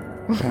them.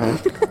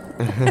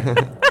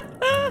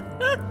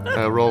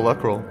 Roll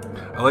luck roll.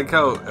 I like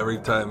how every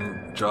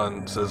time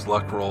John says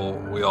luck roll,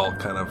 we all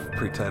kind of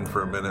pretend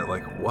for a minute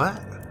like, what?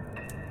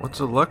 What's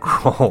a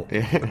luck roll?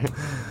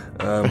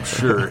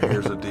 Sure,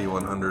 here's a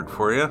D100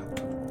 for you.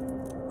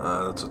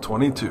 That's a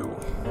 22.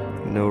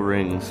 No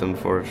rings,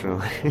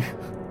 unfortunately.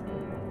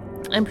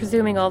 I'm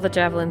presuming all the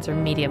javelins are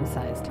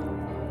medium-sized.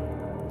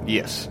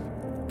 Yes.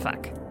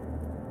 Fuck.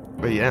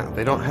 But yeah,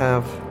 they don't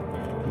have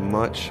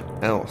much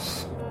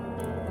else.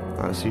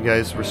 So you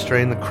guys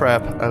restrain the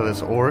crap out of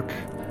this orc,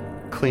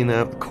 clean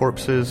up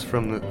corpses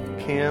from the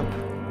camp,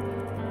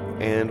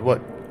 and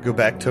go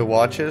back to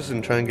watches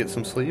and try and get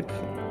some sleep?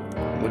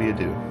 What do you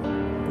do?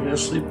 Yeah,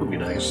 sleep would be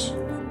nice.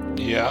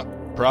 Yeah,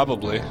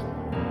 probably.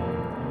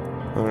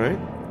 Alright.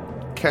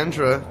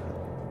 Kendra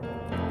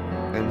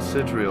and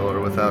Sidriel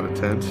are without a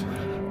tent.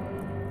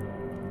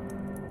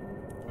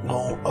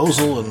 Well,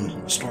 Ozel and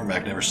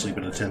Stormak never sleep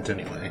in a tent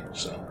anyway,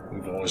 so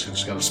we've always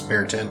just got a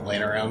spare tent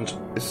laying around.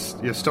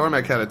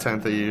 Stormak had a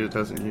tent that he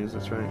doesn't use,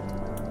 that's right.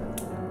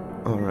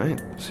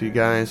 Alright, so you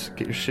guys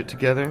get your shit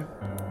together.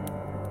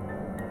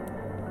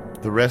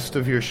 The rest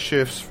of your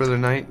shifts for the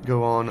night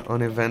go on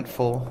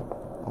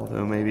uneventful,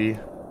 although maybe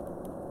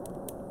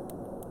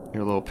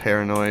you're a little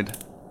paranoid.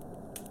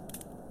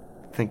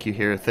 Think you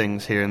hear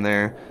things here and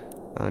there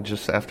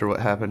just after what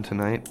happened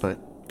tonight, but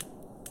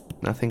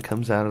nothing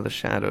comes out of the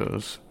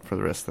shadows for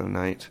the rest of the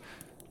night.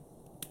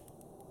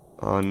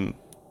 On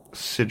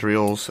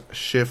Sidriel's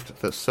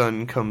shift, the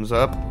sun comes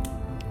up.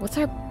 What's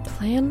our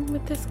plan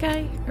with this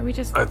guy? Are we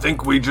just... I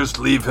think we just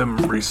leave him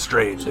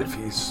restrained. If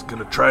he's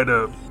gonna try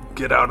to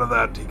get out of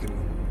that, he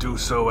can do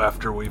so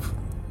after we've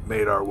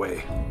made our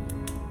way.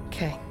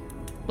 Okay.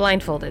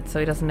 Blindfolded, so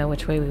he doesn't know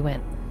which way we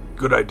went.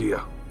 Good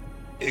idea.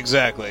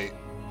 Exactly.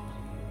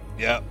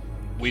 Yep.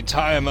 We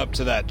tie him up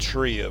to that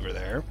tree over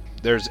there.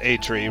 There's a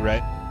tree,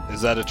 right?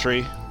 Is that a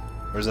tree?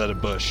 Or is that a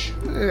bush?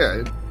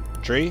 Yeah,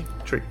 Tree?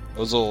 tree.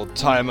 Ozil will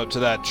tie him up to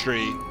that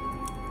tree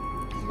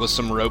with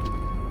some rope,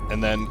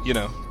 and then,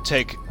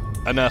 take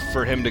enough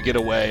for him to get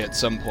away at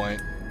some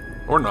point.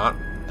 Or not.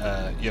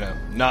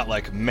 Not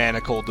like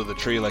manacled to the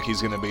tree like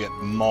he's gonna get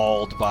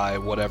mauled by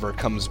whatever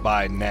comes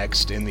by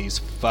next in these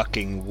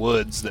fucking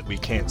woods that we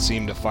can't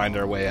seem to find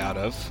our way out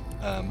of.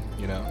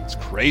 It's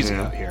crazy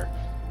out here.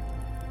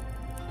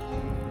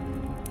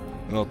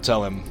 And I'll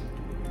tell him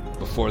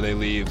before they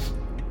leave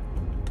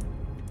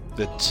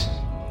that,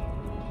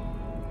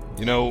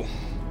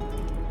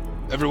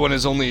 everyone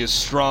is only as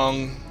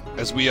strong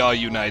as we are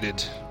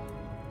united.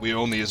 We are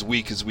only as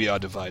weak as we are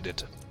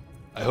divided.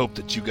 I hope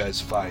that you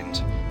guys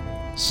find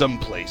some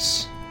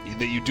place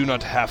that you do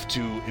not have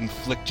to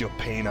inflict your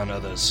pain on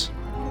others.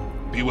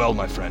 Be well,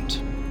 my friend.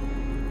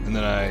 And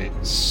then I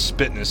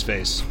spit in his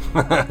face.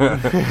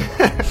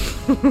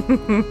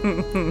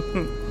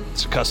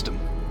 It's a custom.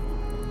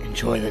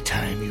 Enjoy the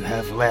time you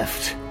have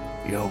left.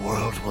 Your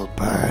world will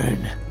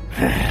burn.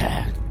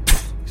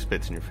 He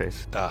spits in your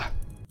face.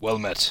 Well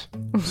met.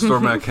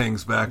 Stormak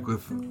hangs back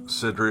with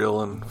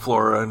Sidriel and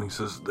Flora, and he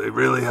says, they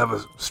really have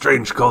a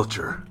strange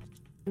culture.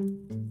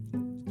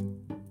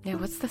 Yeah,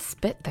 what's the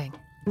spit thing?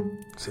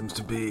 Seems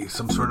to be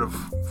some sort of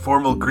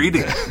formal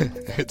greeting.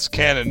 It's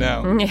canon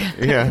now. Yeah.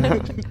 Yeah.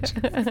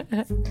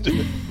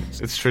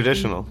 It's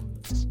traditional.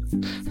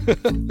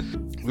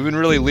 We've been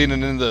really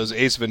leaning into those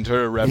Ace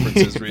Ventura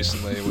references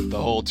recently with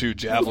the whole 2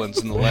 javelins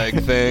in the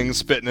leg thing,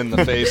 spitting in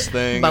the face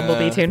thing.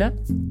 Bumblebee tuna?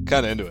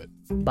 Kind of into it.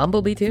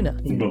 Bumblebee tuna.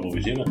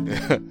 Bumblebee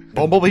tuna.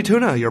 Bumblebee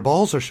tuna, your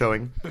balls are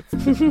showing.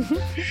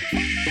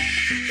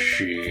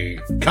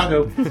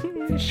 Chicago.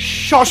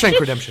 Shawshank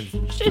Redemption.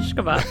 Shish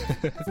kebab.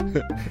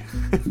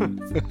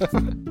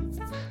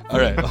 All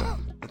right, well,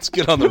 let's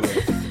get on the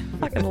road.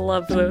 Fucking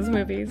loved those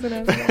movies. And I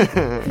was like,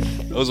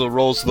 Ozil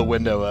rolls the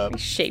window up.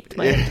 shaped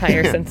my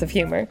entire sense of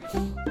humor.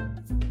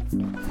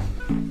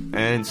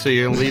 And so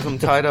you're going to leave him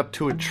tied up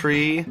to a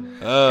tree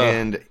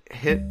and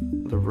hit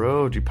the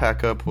road. You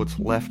pack up what's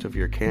left of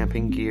your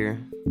camping gear.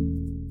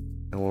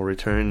 And we'll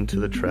return to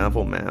the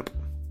travel map.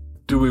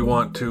 Do we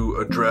want to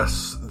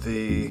address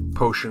the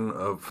potion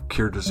of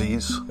cure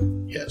disease?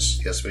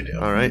 Yes, we do.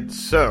 All right,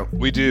 so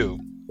We do.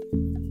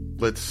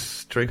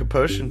 let's drink a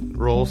potion,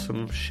 roll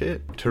some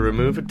shit to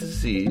remove a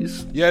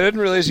disease. Yeah, I didn't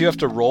realize you have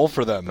to roll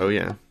for them. Oh,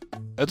 yeah.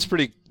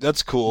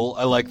 That's cool.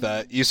 I like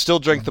that. You still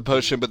drink the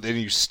potion, but then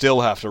you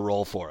still have to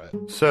roll for it.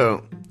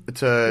 So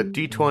it's a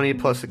d20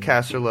 plus a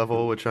caster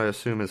level, which I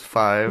assume is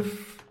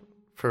 5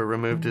 for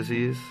remove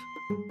disease.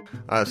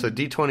 So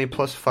d20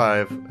 plus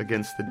 5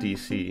 against the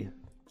DC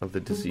of the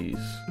disease.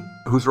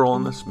 Who's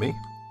rolling this? Me?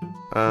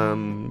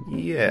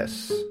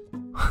 Yes.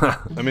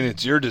 I mean,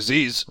 it's your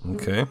disease.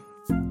 Okay.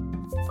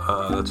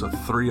 That's a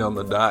 3 on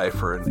the die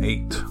for an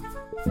 8.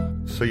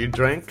 So you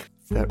drank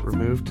that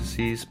remove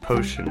disease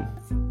potion,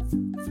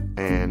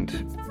 and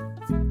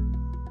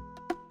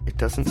it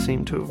doesn't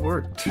seem to have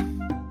worked.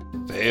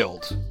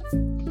 Failed.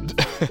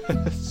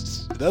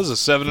 That was a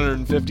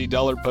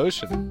 $750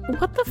 potion.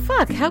 What the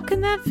fuck? How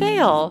can that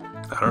fail?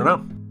 I don't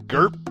know.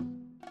 Gerp.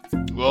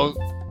 Well,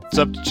 it's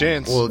up to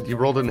chance. Well, you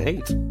rolled an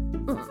 8.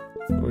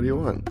 What do you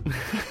want?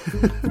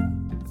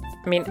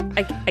 I mean,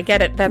 I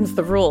get it. Them's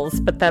the rules,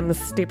 but them's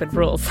stupid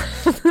rules.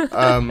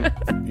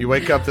 You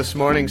wake up this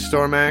morning,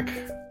 Stormak.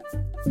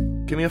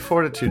 Give me a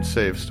fortitude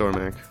save,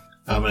 Stormak.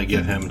 I'm going to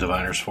give him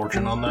Diviner's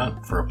Fortune on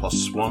that for a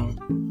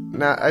 +1.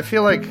 Now, I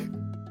feel like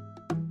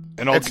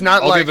and I'll, it's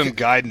not I'll like give him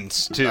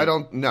guidance, too. I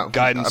don't know.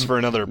 Guidance for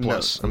another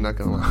plus. No, I'm not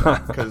going to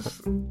lie.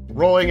 Because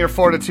rolling your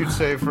fortitude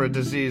save for a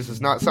disease is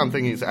not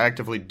something he's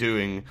actively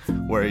doing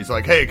where he's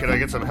like, hey, can I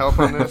get some help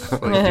on this?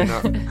 Like, do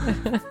not.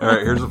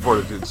 Alright, here's a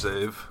fortitude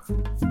save.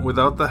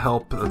 Without the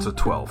help, that's a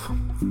 12.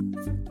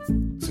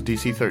 It's a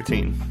DC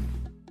 13.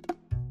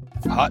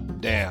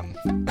 Hot damn.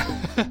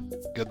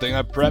 Good thing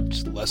I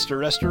prepped Lester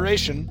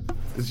Restoration.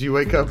 As you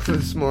wake up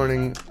this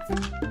morning,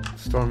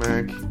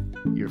 Stormak,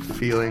 you're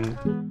feeling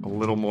a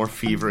little more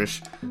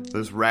feverish.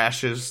 Those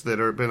rashes that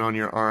have been on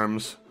your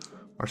arms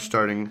are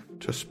starting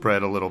to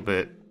spread a little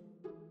bit.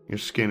 Your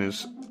skin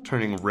is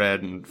turning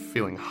red and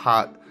feeling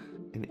hot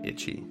and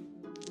itchy.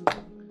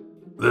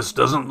 This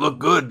doesn't look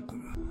good.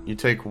 You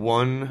take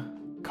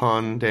 1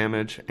 con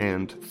damage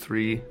and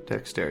 3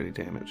 dexterity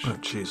damage. Oh,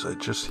 jeez, I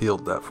just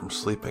healed that from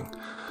sleeping.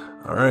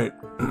 All right.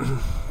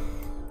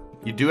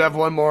 You do have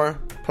 1 more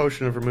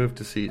potion of remove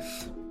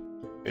disease.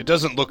 It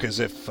doesn't look as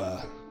if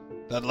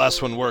that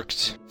last one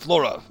worked.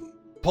 Flora,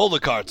 pull the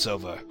carts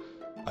over.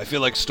 I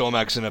feel like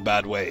Stormak's in a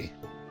bad way.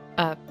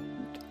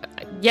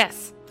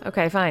 Yes.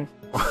 Okay, fine.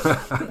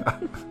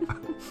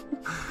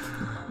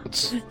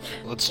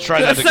 Let's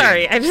try that again.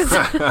 Sorry, I just...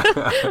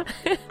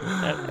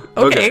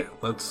 okay.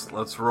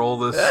 Let's roll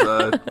this.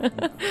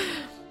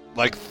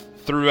 Like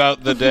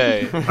throughout the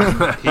day,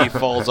 he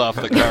falls off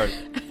the cart.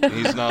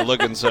 He's not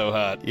looking so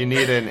hot. You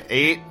need an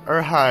 8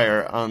 or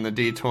higher on the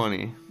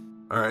d20.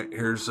 All right,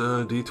 here's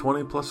a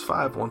d20 plus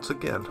 5 once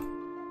again.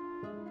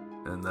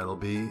 And that'll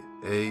be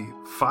a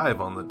 5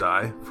 on the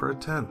die for a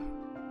 10.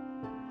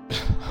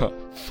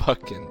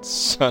 Fucking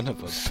son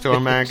of a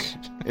Stormak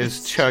bitch.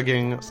 is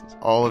chugging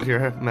all of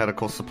your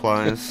medical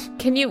supplies.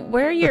 Can you...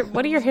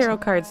 what do your hero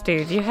cards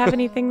do? Do you have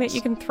anything that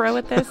you can throw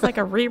at this, like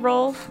a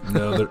reroll?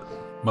 No,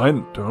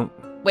 mine don't.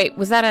 Wait,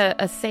 was that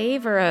a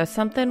save or a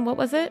something? What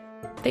was it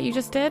that you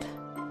just did?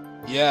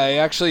 Yeah, I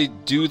actually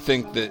do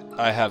think that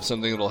I have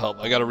something that'll help.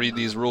 I gotta read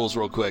these rules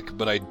real quick,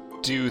 but I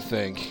do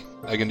think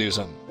I can do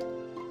something.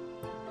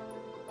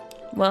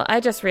 Well, I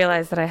just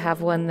realized that I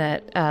have one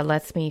that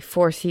lets me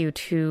force you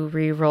to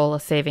re-roll a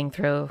saving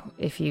throw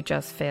if you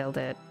just failed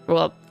it.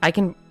 Well, I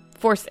can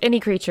force any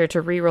creature to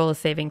re-roll a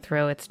saving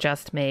throw it's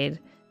just made,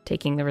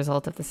 taking the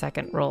result of the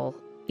second roll,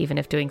 even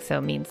if doing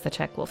so means the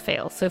check will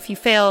fail. So if you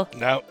fail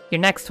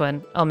your next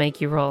one, I'll make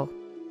you roll.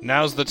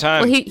 Now's the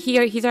time. Well,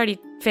 he's already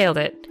failed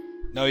it.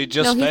 No, he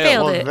just he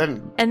failed. failed it,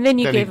 then, and then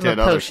you then gave he him a did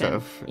other potion.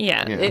 stuff.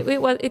 Yeah, Yeah.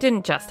 It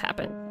didn't just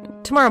happen.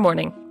 Tomorrow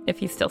morning, if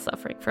he's still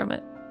suffering from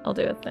it, I'll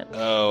do it then.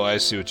 Oh, I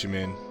see what you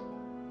mean.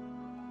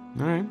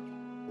 All right.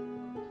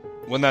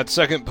 When that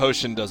second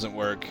potion doesn't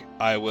work,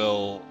 I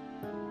will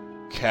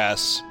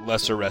cast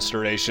Lesser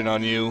Restoration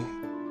on you,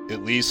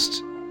 at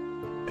least,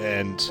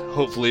 and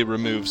hopefully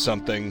remove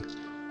something.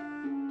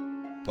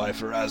 By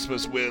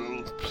Pharasma's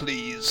will,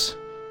 please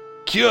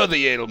cure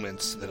the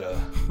ailments that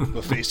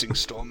we're facing,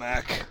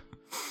 Stormak.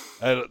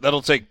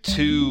 That'll take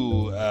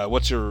 2.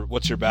 What's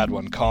your bad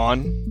one?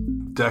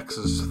 Con? Dex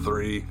is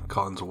 3,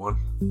 con's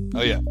 1.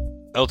 Oh yeah,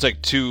 that'll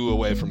take 2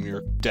 away from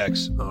your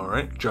dex, All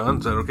right, John,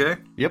 is that okay?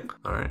 Yep.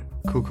 All right.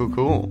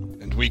 Cool.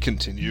 and we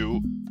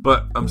continue.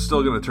 But I'm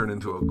still going to turn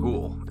into a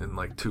ghoul in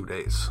like 2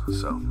 days,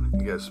 so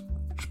you guys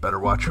just better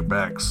watch your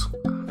backs.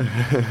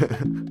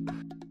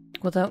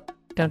 Well,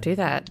 don't do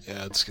that.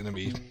 Yeah, it's gonna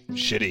be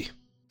shitty.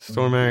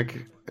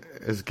 Stormak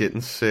is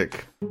getting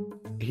sick.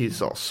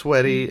 He's all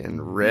sweaty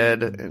and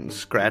red and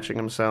scratching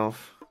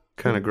himself.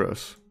 Kind of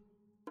gross.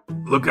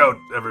 Look out,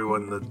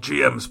 everyone. The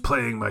GM's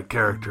playing my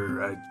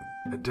character. I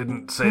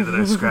didn't say that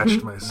I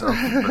scratched myself,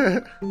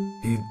 but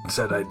he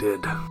said I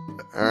did.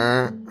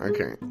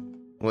 Okay.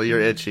 Well, you're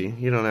itchy.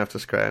 You don't have to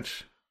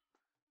scratch.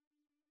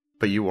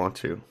 But you want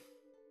to.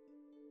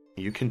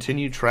 You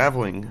continue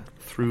traveling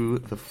through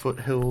the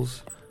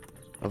foothills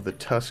of the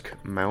Tusk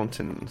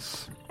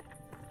Mountains.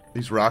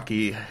 These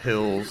rocky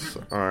hills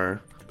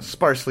are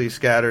sparsely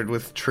scattered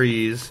with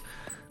trees,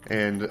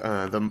 and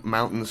the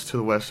mountains to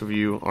the west of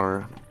you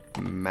are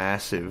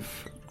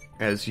massive.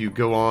 As you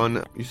go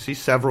on, you see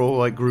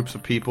several groups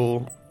of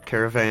people,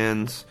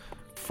 caravans,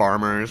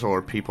 farmers,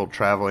 or people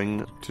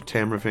traveling to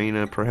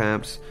Tamravina,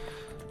 perhaps.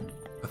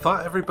 I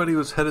thought everybody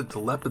was headed to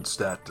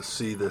Lepidstadt to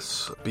see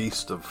this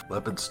beast of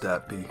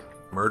Lepidstadt be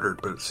murdered,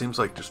 but it seems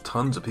like just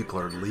tons of people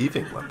are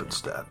leaving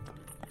Lepidstadt.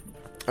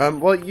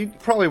 Well, you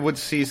probably would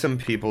see some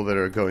people that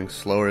are going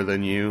slower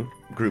than you,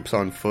 groups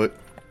on foot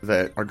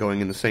that are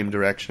going in the same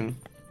direction.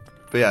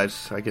 But yeah,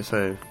 I guess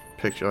I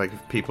picture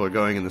if people are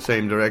going in the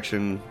same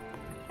direction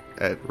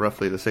at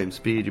roughly the same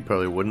speed, you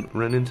probably wouldn't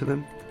run into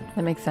them.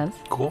 That makes sense.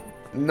 Cool.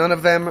 None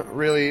of them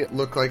really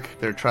look like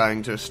they're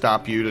trying to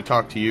stop you to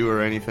talk to you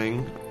or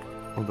anything,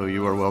 although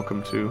you are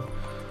welcome to.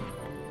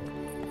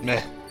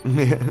 Meh.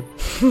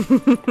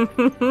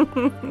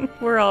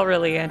 We're all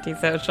really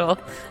antisocial.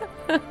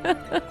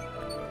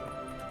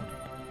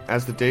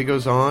 As the day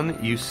goes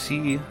on, you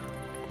see a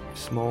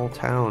small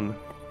town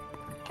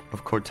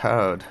of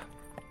Cortaud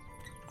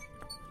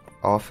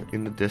off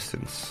in the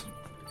distance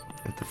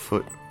at the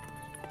foot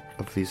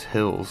of these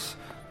hills.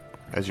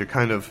 As you're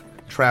kind of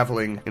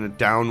traveling in a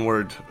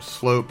downward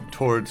slope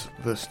towards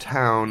this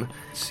town,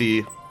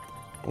 see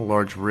a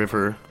large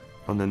river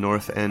on the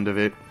north end of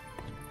it.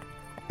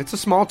 It's a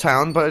small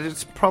town, but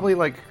it's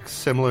probably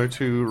similar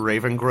to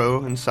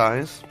Ravengrow in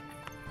size.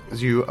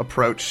 As you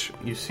approach,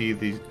 you see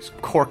these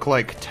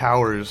cork-like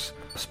towers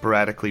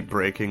sporadically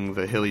breaking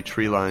the hilly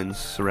tree lines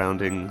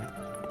surrounding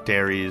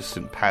dairies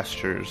and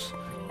pastures.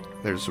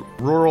 There's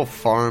rural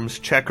farms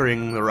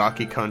checkering the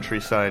rocky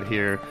countryside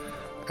here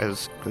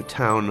as the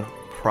town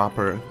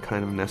proper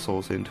kind of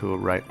nestles into a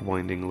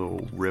right-winding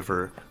little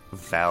river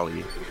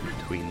valley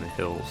between the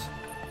hills.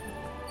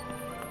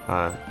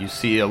 You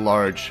see a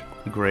large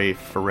gray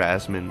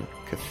Pharasman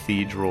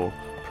cathedral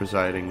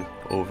presiding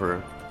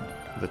over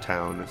the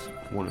town. It's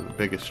one of the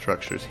biggest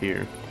structures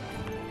here.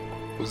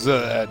 Was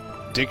that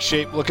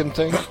dick-shaped looking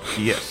thing?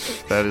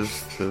 Yes, that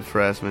is the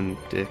Pharasman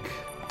Dick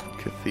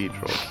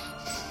Cathedral.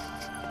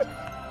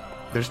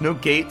 There's no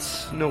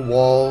gates, no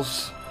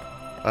walls,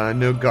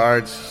 no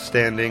guards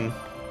standing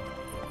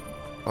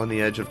on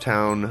the edge of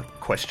town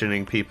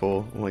questioning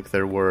people like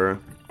there were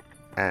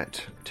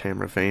at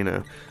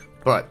Tamravena.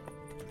 But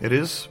it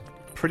is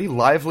pretty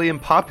lively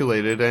and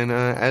populated, and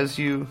as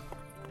you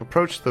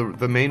approach,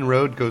 the main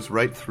road goes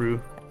right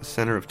through the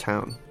center of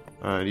town.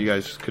 Do you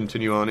guys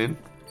continue on in?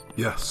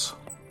 Yes.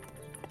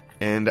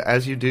 And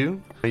as you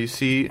do, you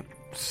see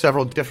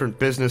several different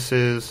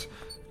businesses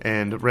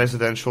and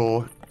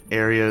residential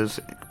areas,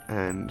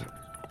 and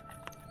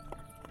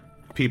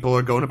people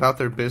are going about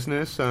their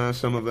business.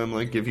 Some of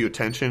them give you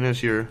attention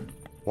as you're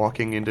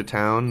walking into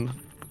town.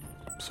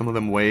 Some of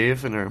them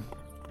wave and are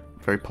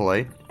very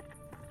polite.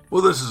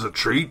 Well, this is a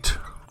treat.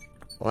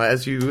 Well,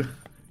 as you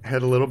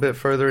head a little bit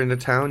further into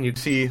town, you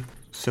see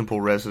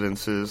simple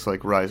residences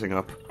rising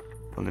up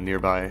on the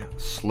nearby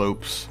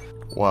slopes,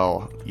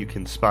 while you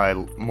can spy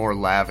more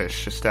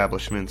lavish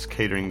establishments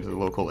catering to the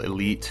local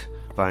elite,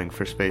 vying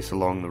for space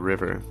along the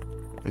river.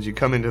 As you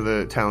come into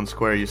the town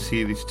square, you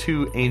see these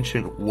two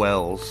ancient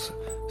wells,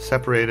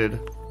 separated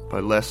by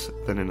less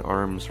than an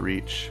arm's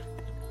reach.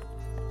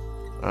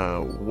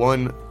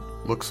 One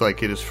looks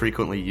like it is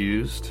frequently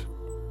used,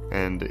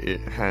 and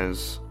it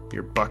has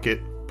your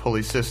bucket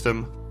pulley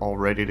system all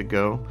ready to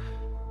go.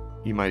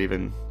 You might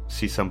even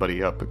see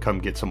somebody up and come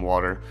get some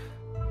water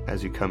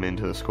as you come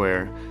into the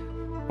square.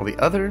 Well, the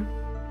other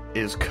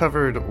is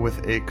covered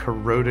with a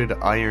corroded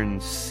iron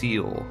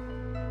seal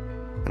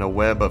and a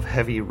web of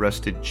heavy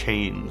rusted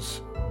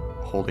chains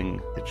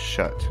holding it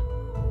shut.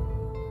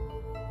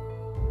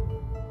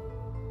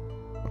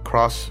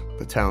 Across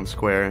the town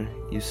square,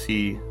 you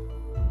see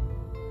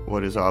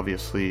what is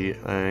obviously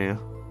a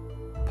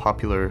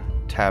popular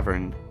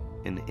tavern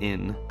and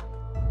inn.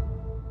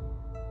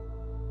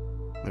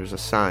 There's a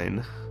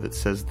sign that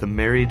says The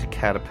Married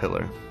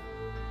Caterpillar.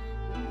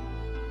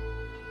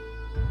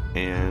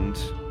 And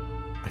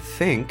I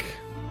think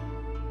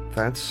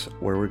that's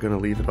where we're going to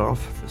leave it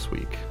off this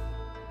week.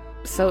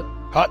 So,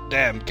 Hot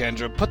damn,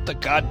 Kendra, put the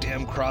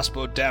goddamn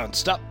crossbow down.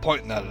 Stop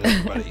pointing that at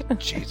everybody.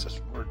 Jesus,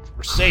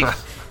 we're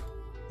safe.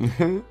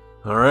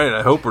 All right,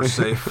 I hope we're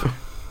safe.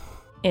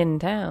 in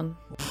town.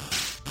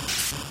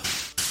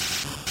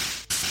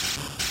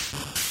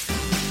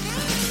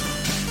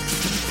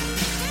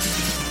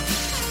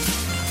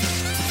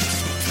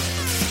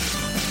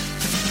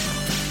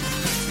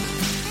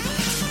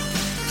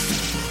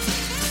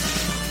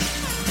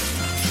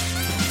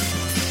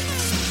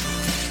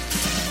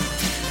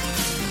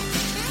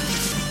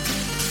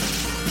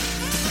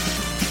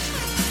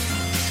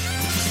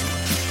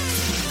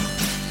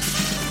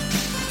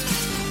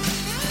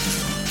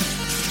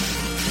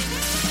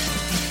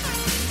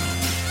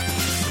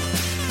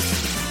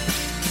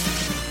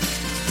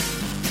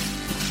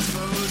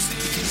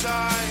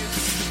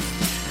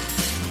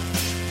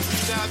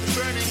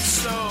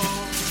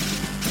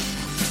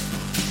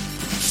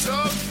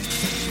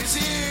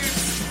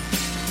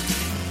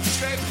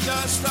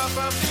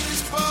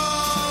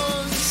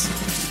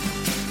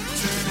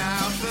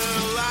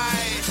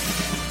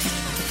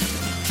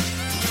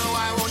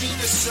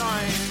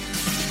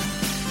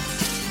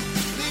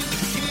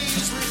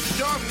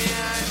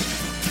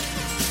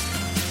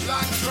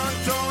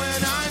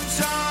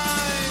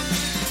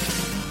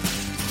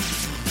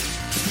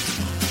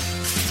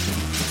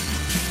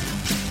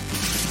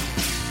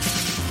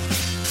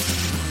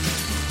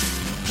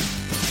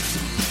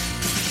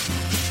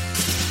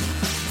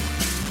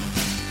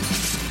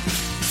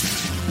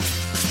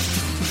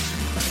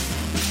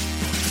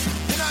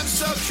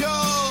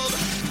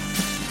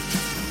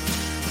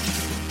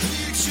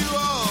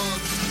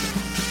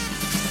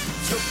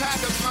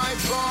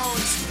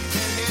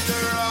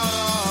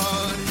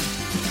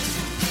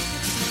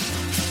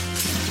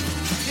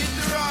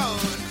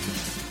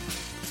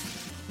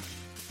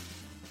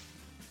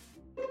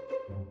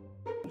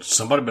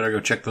 Somebody better go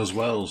check those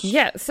wells.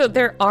 Yeah, so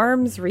their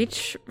arms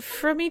reach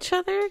from each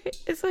other,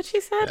 is what she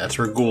said? That's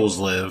where ghouls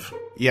live.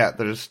 Yeah,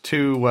 there's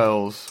two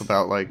wells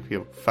about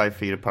 5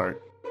 feet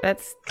apart.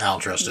 That's... I don't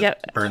trust it.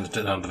 Yep. Burns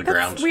it onto the That's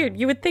ground. weird.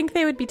 You would think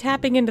they would be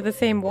tapping into the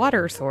same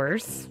water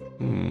source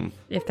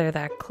if they're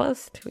that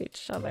close to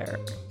each other.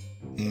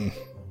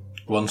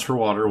 One's for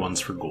water, one's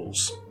for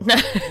ghouls.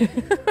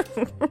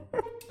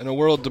 In a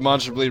world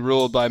demonstrably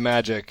ruled by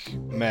magic,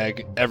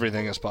 Meg,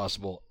 everything is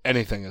possible.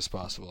 Anything is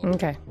possible.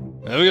 Okay.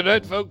 Have a good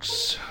night,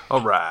 folks.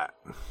 All right.